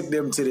really took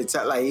them to the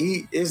top. Like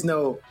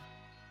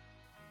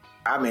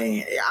I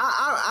mean,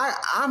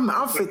 I'm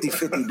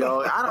 50-50,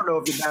 dog. I don't know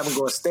if the Bama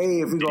gonna stay,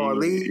 if we're gonna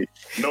leave.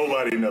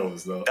 Nobody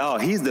knows, though. Oh,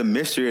 he's the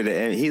mystery of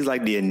he's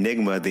like the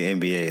enigma of the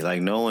NBA.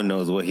 Like no one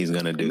knows what he's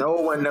gonna do. No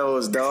one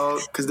knows, dog,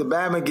 because the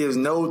Bama gives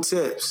no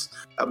tips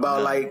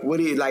about like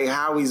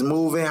how he's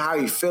moving, how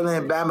he's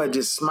feeling. Bama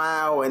just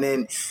smile and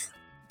then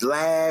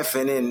laugh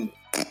and then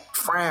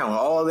frown,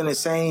 all in the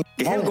same.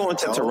 Him going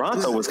to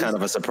Toronto was kind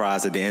of a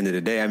surprise at the end of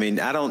the day. I mean,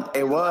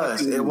 It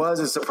was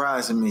a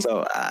surprise to me.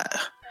 So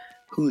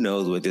who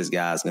knows what this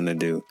guy's gonna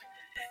do?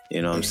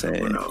 You know what I'm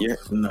saying? You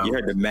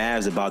heard the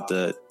Mavs about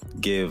to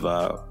give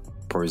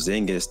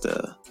Porzingis,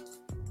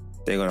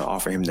 they're going to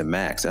offer him the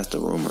max. That's the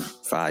rumor.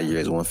 5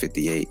 years,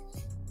 158.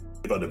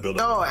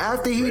 No,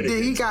 after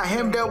he got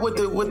hemmed up with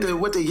the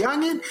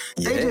youngin,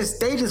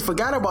 they just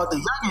forgot about the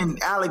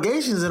youngin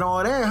allegations and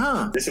all that,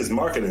 huh? This is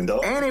marketing, though.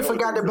 And they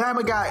forgot that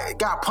Bama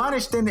got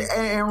punished in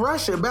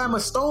Russia. Bama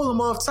stole him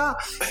off top.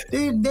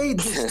 They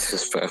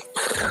just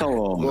come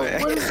on,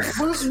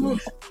 man.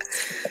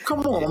 Come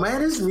on,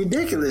 man. This is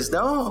ridiculous,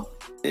 dog.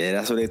 Yeah,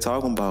 that's what they're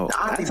talking about.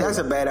 I think that's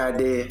a bad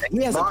idea.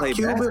 He hasn't played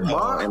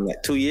basketball in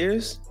like 2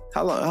 years.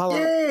 How long?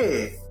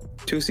 Yeah,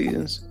 2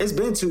 seasons. It's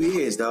been 2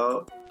 years,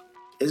 dog.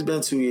 It's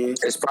been 2 years.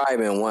 It's probably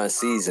been 1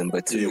 season,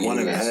 but 2 years.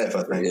 1.5,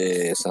 I think.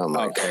 Yeah, something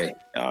like that.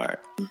 All right.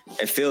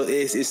 It feels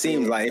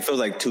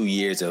like 2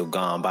 years have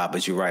gone by,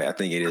 but you're right. I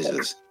think it is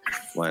just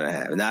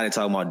 1.5. Now they're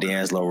talking about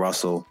D'Angelo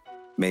Russell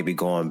maybe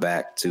going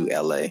back to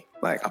LA,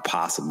 like a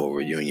possible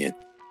reunion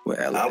with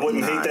LA. I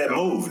wouldn't hate that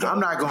move, though.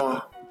 I'm not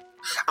going.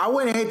 I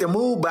wouldn't hate the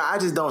move, but I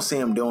just don't see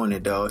him doing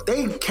it, though.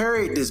 They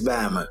carried this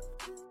Bama.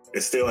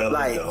 It's still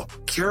LA, though.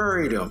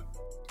 Carried him.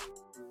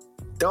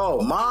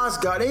 Dog,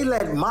 Mozgov, they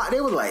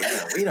were like,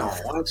 we don't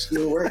want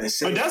you. We're gonna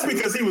But that's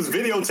because he was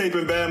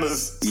videotaping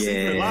Bama's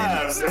secret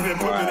lives and then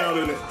putting it out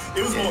in it.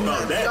 It was more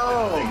about that than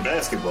I think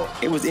basketball.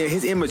 It was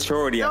his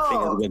immaturity, I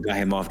think, is what got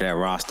him off that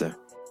roster.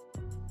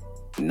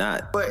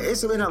 But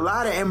it's been a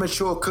lot of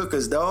immature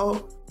cookers,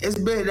 dog. It's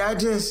been,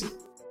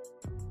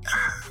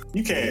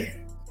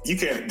 You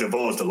can't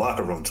divulge the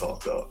locker room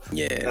talk, though.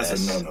 Yeah,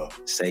 that's a no-no.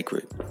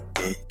 Sacred.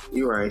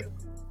 You're right.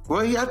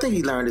 Well, I think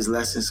he learned his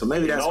lesson, so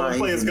maybe that's why he's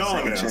players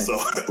gone now. So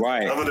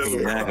right,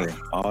 exactly.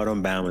 All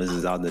them Bama's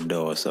is out the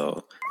door.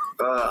 So,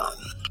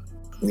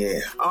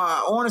 yeah.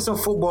 On to some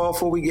football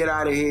before we get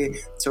out of here.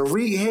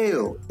 Tariq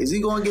Hill, is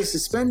he going to get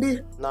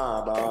suspended?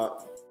 Nah,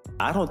 dog.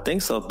 I don't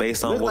think so.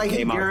 Based on what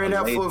came out, gearing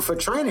up for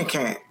training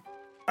camp.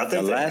 I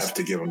think they have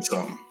to give him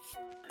something.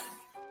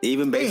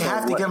 Even they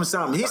have to give him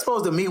something. He's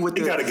supposed to meet with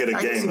he got to get a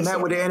game. He met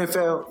with the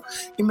NFL.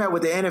 He met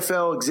with the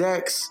NFL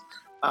execs.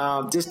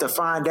 Just to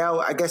find out,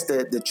 I guess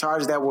the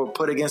charges that were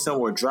put against him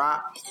were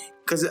dropped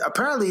because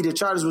apparently the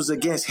charges was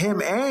against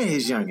him and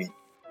his youngin,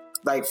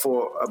 like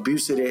for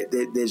abuse of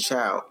their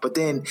child. But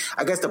then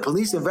I guess the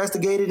police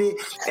investigated it,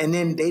 and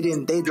then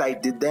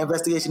the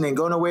investigation didn't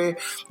go nowhere.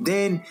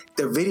 Then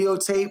the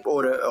videotape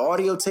or the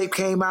audio tape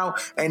came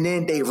out, and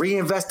then they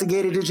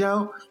reinvestigated the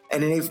joke,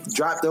 and then they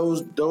dropped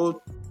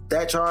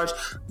that charge.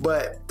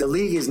 But the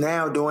league is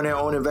now doing their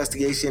own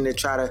investigation to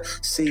try to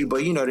see,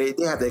 but they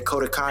have their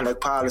code of conduct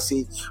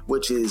policy,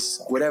 which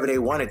is whatever they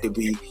want it to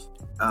be.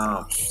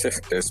 What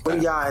do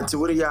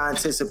y'all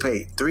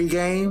anticipate? 3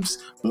 games?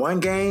 1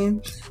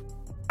 game?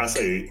 I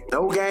say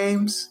no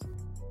games.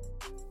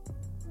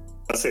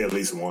 I say at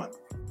least 1.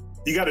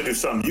 You got to do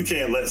something. You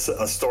can't let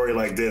a story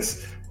like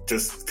this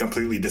just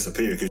completely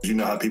disappear, because you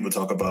know how people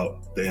talk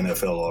about the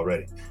NFL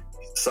already.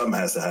 Something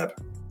has to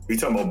happen. You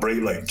talking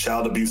about like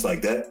child abuse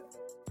like that,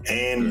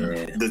 and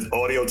the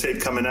audio tape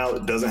coming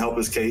out doesn't help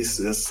his case.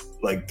 It's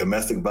like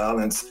domestic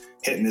violence,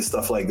 hitting his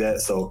stuff like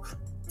that. So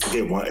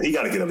get 1. He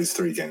got to get at least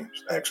 3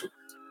 games. Actually,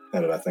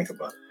 now that I think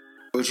about it.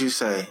 What'd you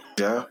say,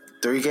 Joe?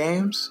 3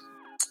 games?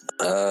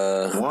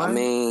 1? I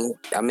mean,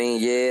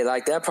 yeah,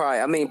 like that probably.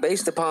 I mean,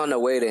 based upon the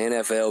way the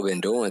NFL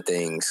been doing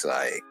things,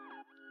 like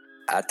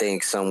I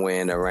think somewhere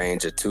in the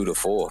range of 2 to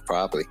 4,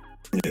 probably.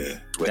 Yeah,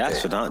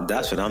 that's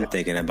what I'm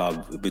thinking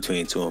about,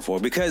 between 2 and 4,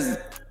 because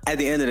at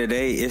the end of the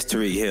day, it's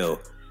Tariq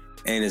Hill,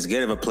 and as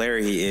good of a player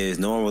he is,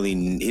 normally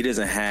he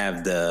doesn't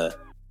have the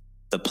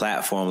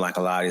platform like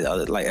a lot of these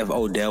other. Like if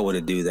Odell were to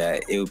do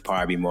that, it would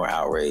probably be more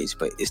outraged.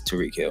 But it's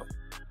Tariq Hill,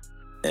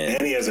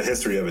 and he has a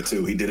history of it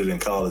too. He did it in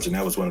college, and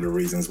that was one of the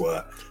reasons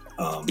why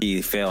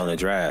he fell in the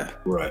draft.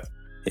 Right.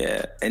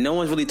 Yeah, and no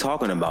one's really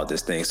talking about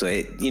this thing. So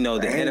the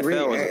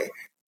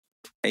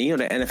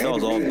NFL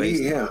is all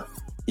based.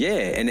 Yeah,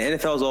 and the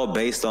NFL is all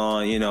based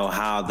on,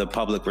 how the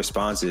public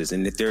response is.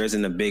 And if there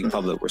isn't a big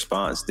public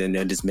response, then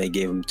they just may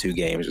give them 2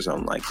 games or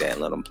something like that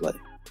and let them play.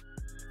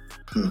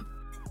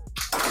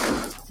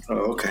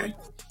 Oh, okay.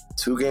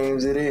 2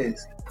 games it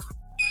is.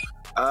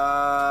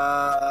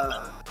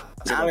 Alex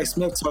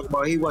Smith talked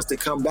about he wants to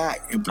come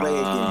back and play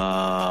again.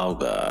 Oh,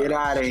 God. Get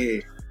out of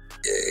here.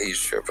 Yeah, he's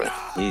tripping.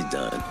 He's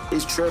done.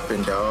 He's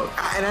tripping, dog.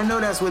 And I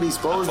know that's what he's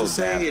supposed to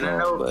say. And I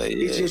know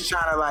he's just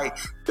trying to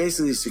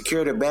basically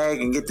secure the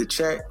bag and get the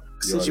check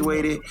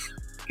situated,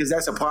 because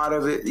that's a part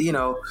of it,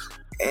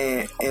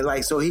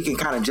 and so he can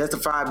kind of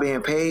justify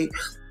being paid.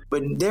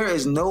 But there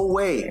is no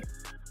way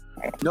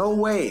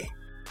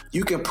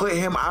you can put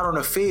him out on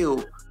the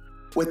field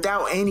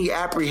without any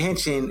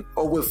apprehension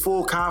or with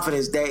full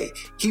confidence that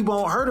he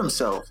won't hurt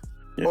himself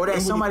or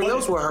that somebody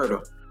else will hurt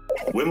him.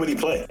 When would he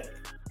play?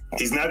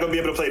 He's not going to be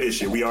able to play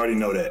this year. We already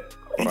know that.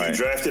 He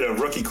drafted a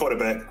rookie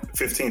quarterback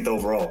 15th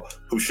overall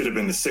who should have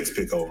been the 6th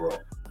pick overall.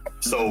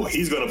 So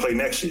he's going to play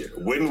next year.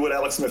 When would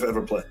Alex Smith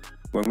ever play?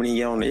 When he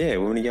get on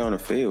the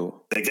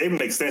field. They gave him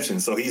an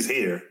extension, so he's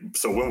here.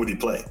 So when would he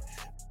play?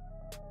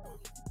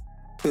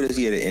 He'll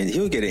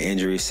get an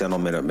injury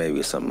settlement or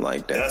maybe something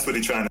like that. That's what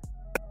he's trying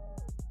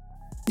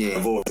to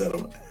avoid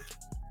settlement.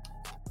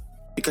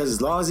 Because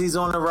as long as he's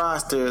on the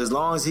roster, as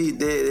long as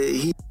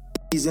he's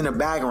in the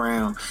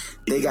background,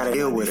 they got to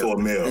deal with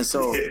him. And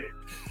so,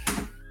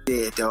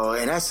 yeah, dog.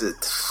 And that's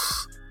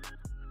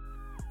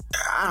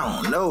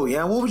I don't know,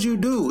 yeah. What would you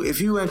do if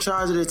you were in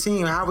charge of the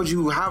team? How would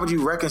you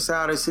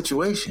reconcile this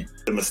situation?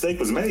 The mistake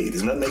was made.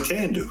 There's nothing they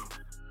can do.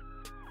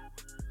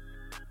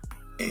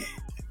 Yeah.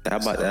 How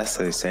about that's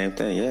the same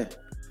thing? Yeah.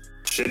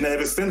 Shouldn't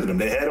have extended him.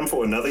 They had him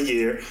for another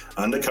year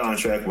under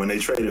contract when they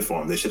traded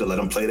for him. They should have let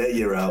him play that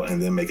year out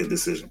and then make a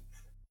decision.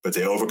 But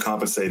they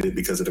overcompensated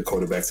because of the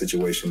quarterback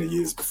situation the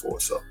years before.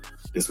 So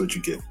this is what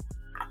you get.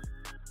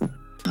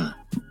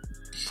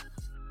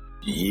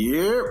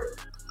 Yep.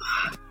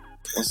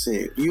 That's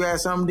it. You had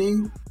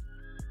something, D?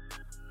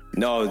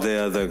 No,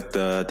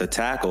 the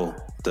tackle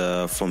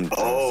from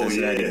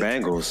Cincinnati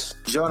Bengals.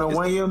 Jonah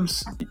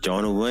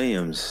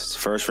Williams,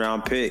 first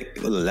round pick,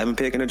 11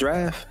 pick in the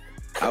draft,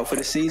 out for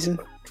the season.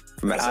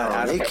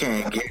 They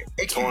can't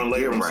get torn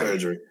labrum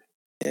surgery.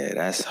 Yeah,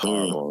 that's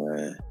horrible,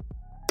 man.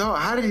 No,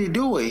 how did he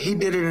do it? He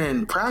did it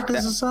in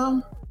practice or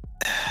something?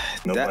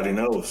 Nobody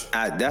knows.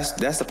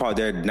 That's the part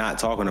they're not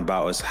talking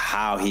about is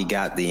how he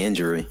got the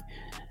injury.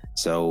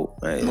 So,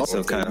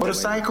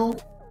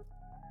 motorcycle?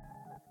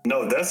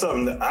 No, that's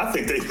something that I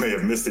think they may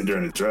have missed it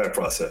during the draft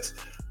process.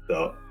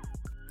 So,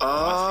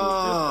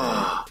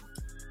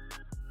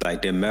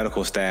 like the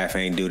medical staff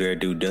ain't do their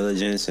due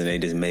diligence, and they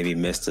just maybe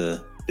missed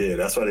a. Yeah,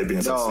 that's why they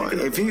being so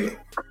secretive.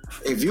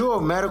 If you're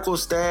a medical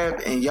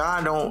staff and you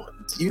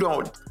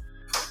don't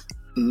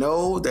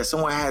know that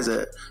someone has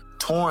a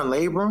torn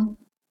labrum,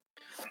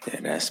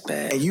 yeah, that's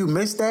bad. And you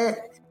miss that,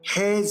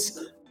 heads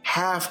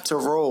have to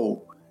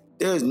roll.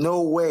 There's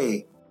no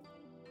way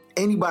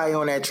anybody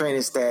on that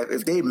training staff,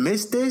 if they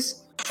miss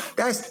this,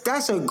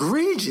 that's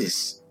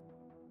egregious.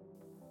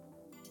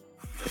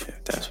 Yeah,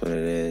 that's what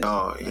it is.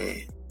 Oh yeah.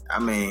 I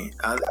mean,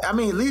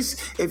 at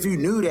least if you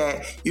knew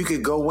that, you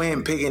could go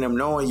in picking him,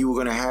 knowing you were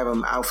going to have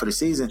him out for the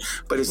season.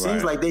 But it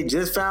seems like they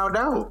just found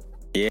out.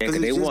 Yeah, because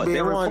they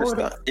wanted to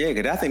start. Yeah,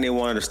 because I think they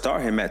wanted to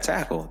start him at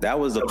tackle. That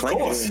was the plan.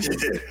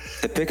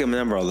 To pick him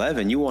number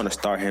 11, you want to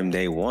start him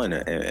day one,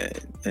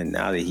 and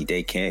now that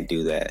they can't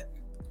do that.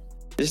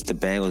 Just the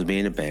Bengals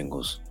being the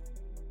Bengals.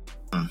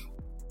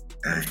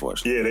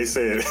 Unfortunately. Yeah, they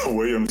said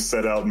Williams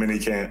set out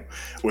minicamp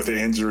with an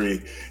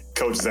injury.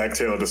 Coach Zach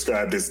Taylor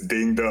described as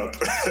dinged up.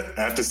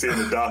 After seeing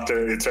the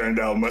doctor, it turned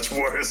out much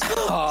worse. He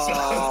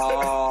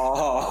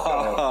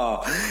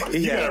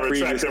had a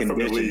previous condition. From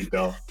the league,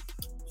 though.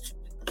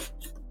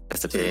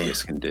 That's a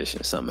previous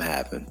condition. Something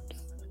happened.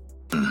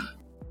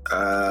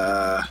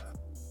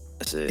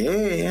 That's it.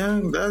 Yeah,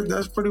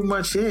 that's pretty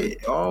much it.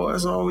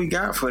 That's all we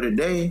got for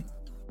today.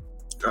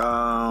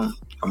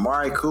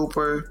 Amari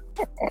Cooper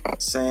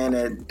saying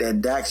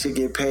that Dak should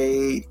get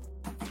paid.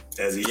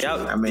 As he should.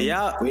 I mean,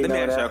 let me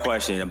ask you a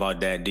question about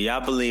that. Do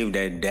y'all believe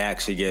that Dak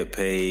should get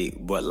paid?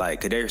 What, like,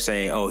 because they're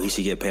saying, he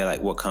should get paid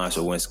like what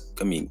Carson Wentz.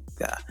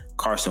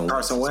 Carson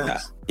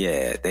Wentz.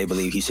 Yeah, they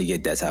believe he should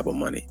get that type of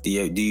money. Do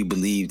you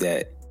believe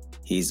that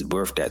he's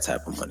worth that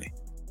type of money?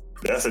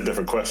 That's a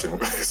different question.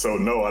 So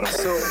no, I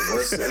don't.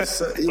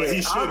 But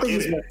he should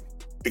get it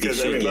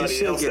because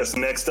everybody else that's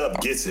next up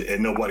gets it,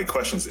 and nobody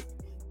questions it.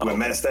 When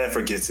Matt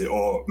Stafford gets it,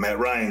 or Matt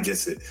Ryan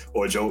gets it,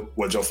 or Joe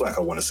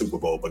Flacco won a Super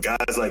Bowl. But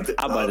guys like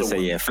I'm about to say,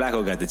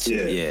 Flacco got the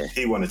chip. Yeah,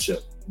 he won a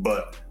chip.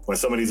 But when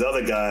some of these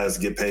other guys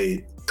get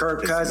paid,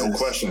 Kirk Cousins, no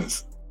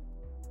questions.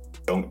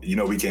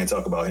 We can't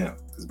talk about him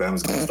because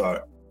Bama's going to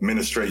start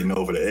ministrating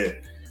over the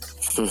air.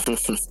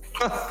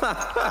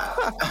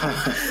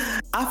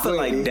 I feel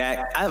like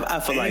Dak. I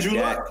feel like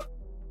Dak.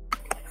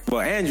 Well,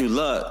 Andrew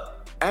Luck.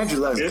 Andrew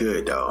Luck's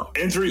good, dog.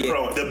 Injury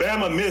prone. The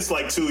Bama missed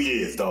like 2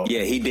 years, dog.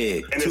 Yeah, he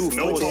did. And it's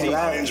no team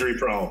injury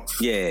prone.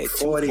 Yeah,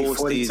 40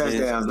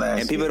 touchdowns last year.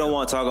 And people don't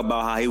want to talk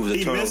about how he was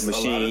a turnover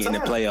machine in the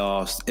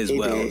playoffs as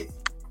well. Did.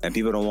 And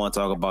people don't want to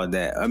talk about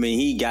that. I mean,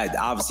 he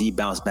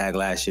bounced back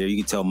last year. You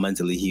can tell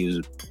mentally he was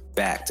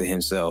back to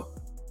himself.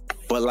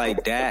 But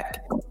like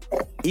Dak,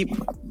 I'm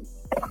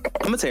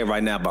going to tell you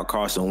right now about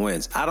Carson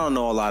Wentz. I don't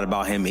know a lot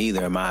about him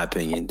either, in my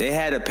opinion. They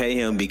had to pay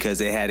him because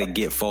they had to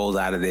get Foles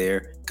out of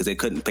there because they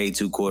couldn't pay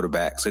two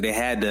quarterbacks. So they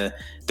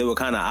were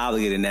kind of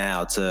obligated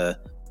now to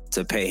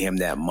pay him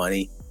that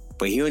money.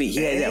 But he had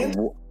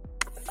that.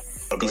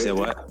 He said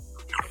what?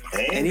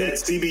 And that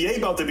CBA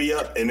about to be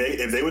up. And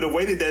if they would have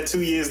waited that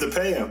 2 years to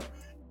pay him,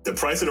 the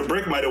price of the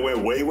brick might have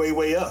went way, way,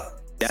 way up.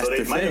 So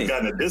they might have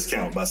gotten a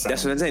discount by signing.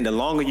 That's what I'm saying. The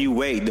longer you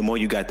wait, the more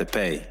you got to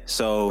pay.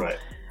 So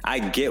I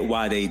get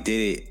why they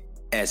did it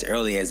as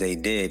early as they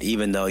did,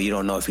 even though you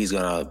don't know if he's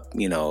going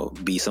to,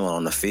 be someone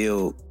on the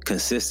field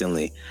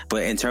consistently.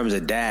 But in terms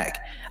of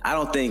Dak, I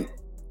don't think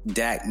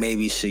Dak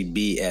maybe should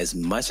be as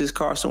much as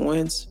Carson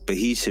Wentz, but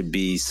he should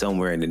be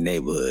somewhere in the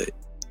neighborhood.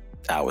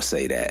 I would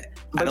say that.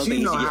 But I don't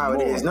think how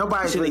it is.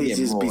 Nobody's really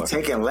just be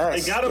taking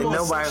less. They got him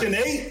on Section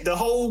 8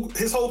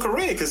 his whole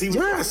career because he was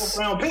a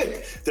fourth-round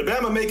pick. The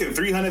Bama making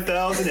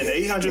 $300,000 and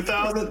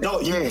 $800,000.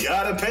 No, you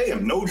gotta pay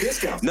him. No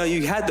discount. No,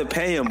 you had to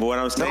pay him. But what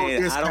I'm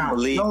saying, I don't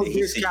believe that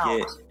he should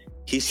get.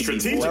 He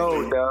should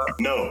strategically. be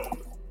No.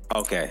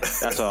 Okay,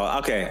 that's all.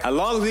 Okay, as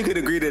long as we could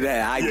agree to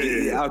that, I get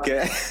it.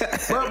 Okay.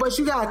 but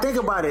you gotta think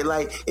about it.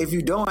 Like, if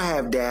you don't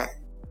have that,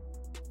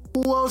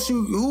 who gonna play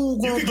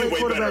quarterback? You can get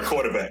way better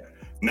quarterback.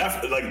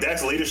 Not like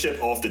Dak's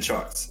leadership off the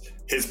charts.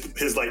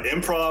 His like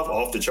improv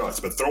off the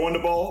charts, but throwing the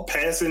ball,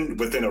 passing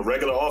within a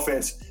regular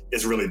offense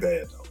is really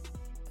bad. Though.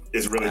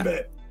 It's really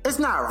bad. It's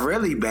not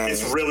really bad.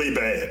 It's really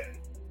bad.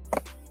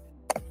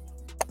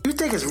 You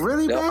think it's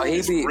really bad?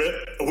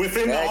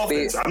 Within the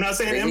offense. I'm not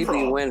saying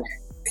improv.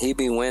 He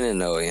be winning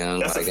though, young.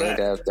 That's like, a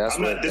fact. That's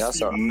I'm not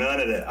disputing none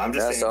of that. I'm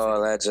just that's saying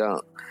all that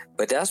junk.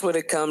 But that's what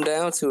it come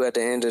down to at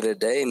the end of the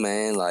day,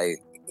 man. Like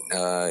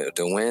the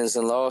wins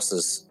and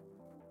losses.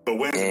 But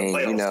wins in the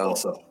playoffs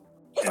also.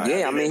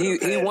 Yeah, I mean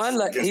he won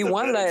last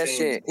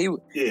year.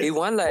 He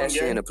won last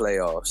year in the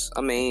playoffs.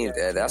 I mean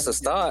that's a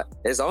start.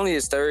 It's only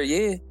his third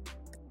year.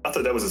 I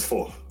thought that was his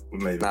fourth.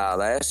 Maybe. Nah,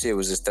 last year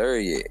was his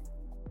third year.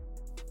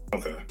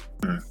 Okay.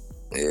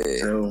 Yeah.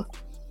 So,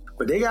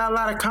 but they got a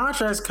lot of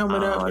contracts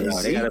coming up. No,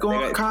 Zeke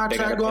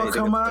contract going to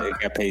come up. They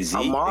got to pay Zeke.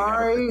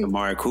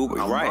 Amari Cooper.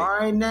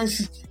 Right.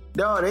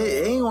 No,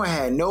 they ain't gonna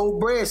have no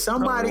bread.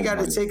 Somebody got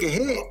to take a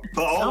hit.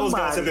 But all those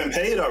guys have been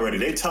paid already.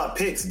 They top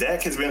picks.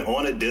 Dak has been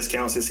on a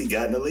discount since he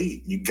got in the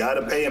league. You got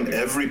to pay him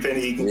every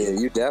penny he can. Yeah,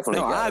 you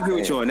definitely. No, I agree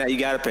with you on that. You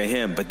got to pay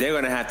him, but they're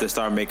gonna have to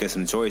start making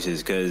some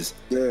choices because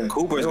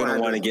Cooper's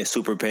gonna want to get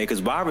super paid.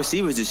 Because wide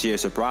receivers this year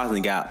surprisingly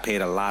got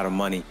paid a lot of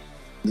money.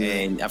 Yeah.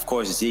 And of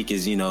course, Zeke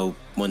is, one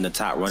of the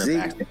top running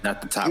backs,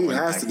 not the top running back.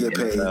 He has to get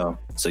paid.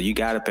 So you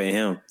got to pay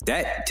him.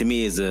 That to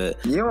me is you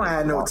don't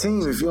have no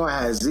team if you don't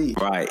have Zeke.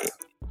 Right.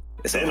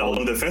 And all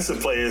them defensive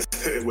players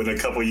within a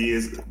couple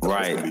years.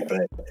 Right.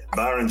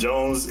 Byron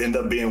Jones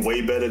ended up being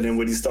way better than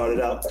what he started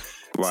out.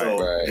 Right. So,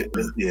 they're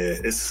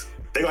going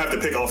to have to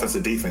pick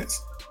offensive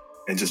defense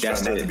and just try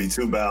not to be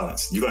too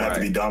balanced. You're going to have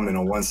to be dominant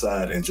on one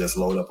side and just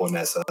load up on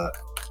that side.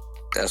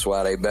 That's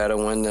why they better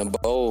win the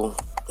bowl.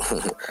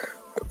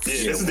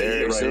 This is the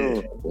year right here.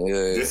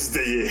 Yeah. This is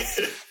the year.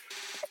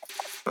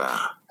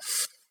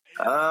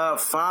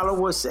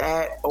 Follow us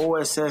at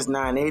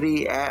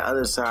OSS980 at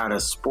Other Side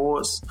of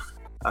Sports.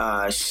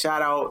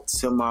 Shout out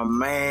to my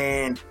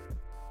man,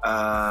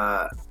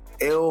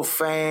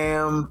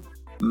 Ilfam,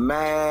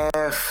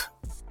 Math,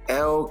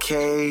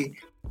 LK,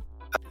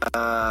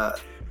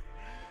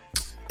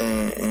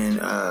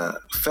 and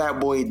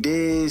Fatboy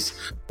Diz.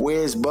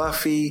 Where's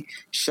Buffy?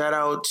 Shout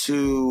out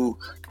to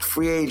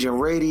Free Agent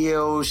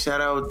Radio. Shout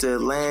out to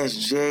Lance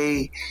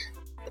J.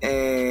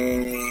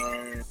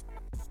 And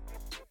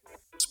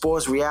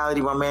Sports Reality,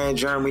 my man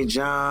Jeremy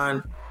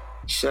John.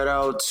 Shout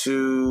out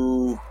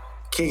to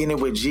Kicking It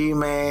with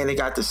G-Man. They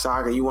got the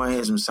soccer. You want to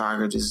hear some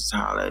soccer, just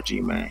holler at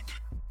G-Man.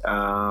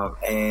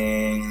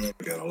 And I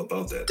got all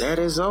about that. That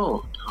is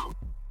all.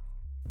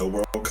 No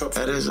World Cup.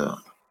 That is all.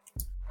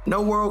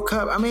 No World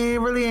Cup. I mean,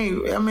 it really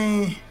ain't. I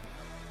mean,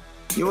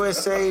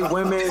 USA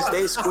women's,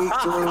 they squeak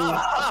through.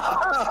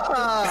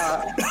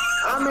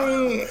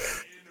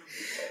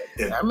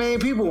 I mean,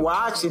 people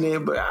watching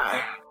it, but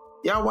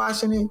y'all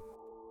watching it?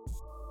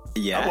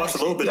 Yeah, I watched a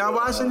little bit. Y'all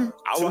watching it?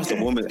 I watched the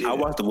women's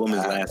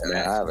last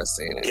match. I haven't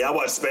seen it. Yeah, I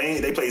watched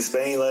Spain. They played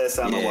Spain last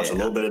time. I watched a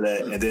little bit of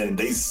that, and then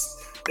they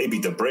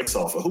beat the bricks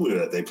off of who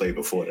did they played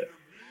before that?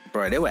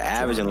 Bro, they were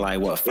averaging like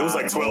what? 5 it was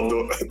like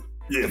 12.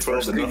 Yeah,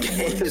 12 to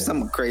nothing.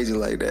 Something crazy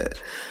like that.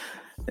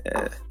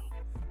 Yeah.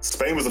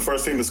 Spain was the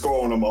first team to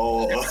score on them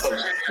all.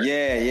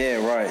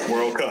 Right.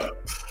 World Cup.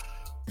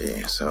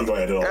 Yeah, so you go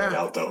ahead and all that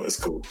out though. It's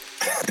cool.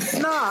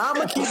 Nah, I'm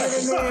gonna keep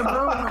it in there,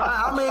 bro.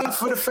 I mean,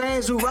 for the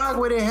fans who rock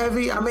with it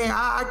heavy, I mean,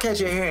 I catch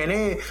it here and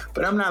there,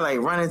 but I'm not like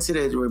running to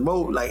the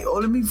remote like,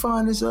 let me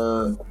find this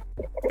FIFA.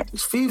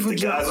 The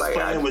guys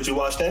playing. Would you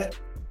watch that?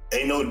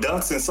 Ain't no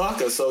dunks in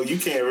soccer, so you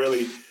can't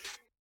really.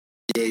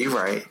 Yeah, you're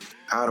right.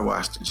 I'd have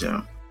watched the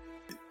jump.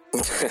 I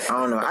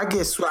don't know. I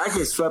get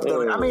swept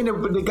up. I mean,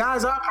 the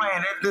guys are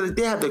playing.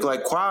 They have the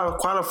like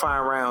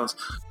qualifying rounds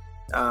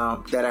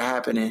that are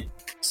happening.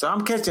 So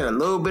I'm catching a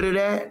little bit of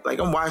that. Like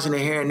I'm watching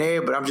it here and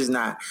there, but I'm just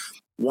not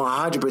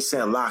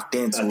 100% locked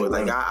into it.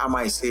 Like I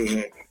might sit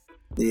here.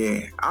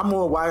 Yeah, I'm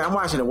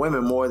watching the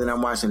women more than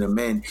I'm watching the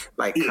men.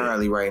 Like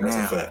currently right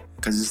now,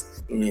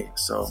 because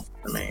So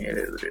I mean, it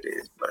is what it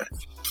is. But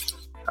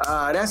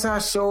that's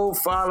our show.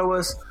 Follow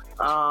us.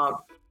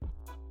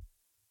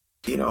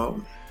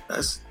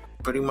 That's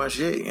pretty much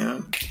it.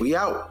 We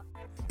out.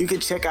 You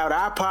can check out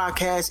our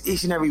podcast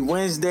each and every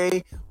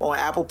Wednesday on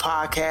Apple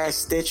Podcasts,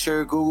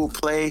 Stitcher, Google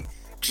Play.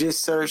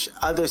 Just search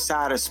Other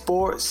Side of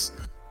Sports.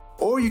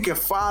 Or you can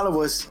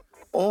follow us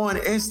on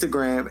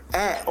Instagram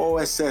at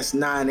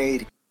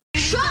OSS980.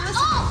 Shut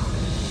up!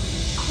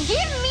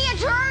 Give me a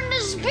turn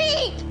to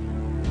speak!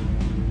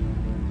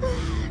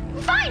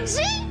 Fine,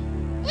 see?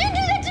 You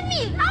do that to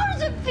me. How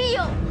does it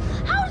feel?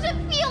 How does it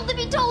feel to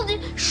be told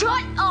to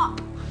shut up?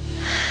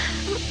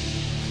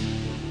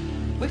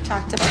 We've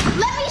talked about it.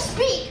 Let me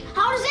speak.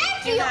 How does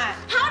that feel?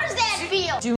 How does that feel?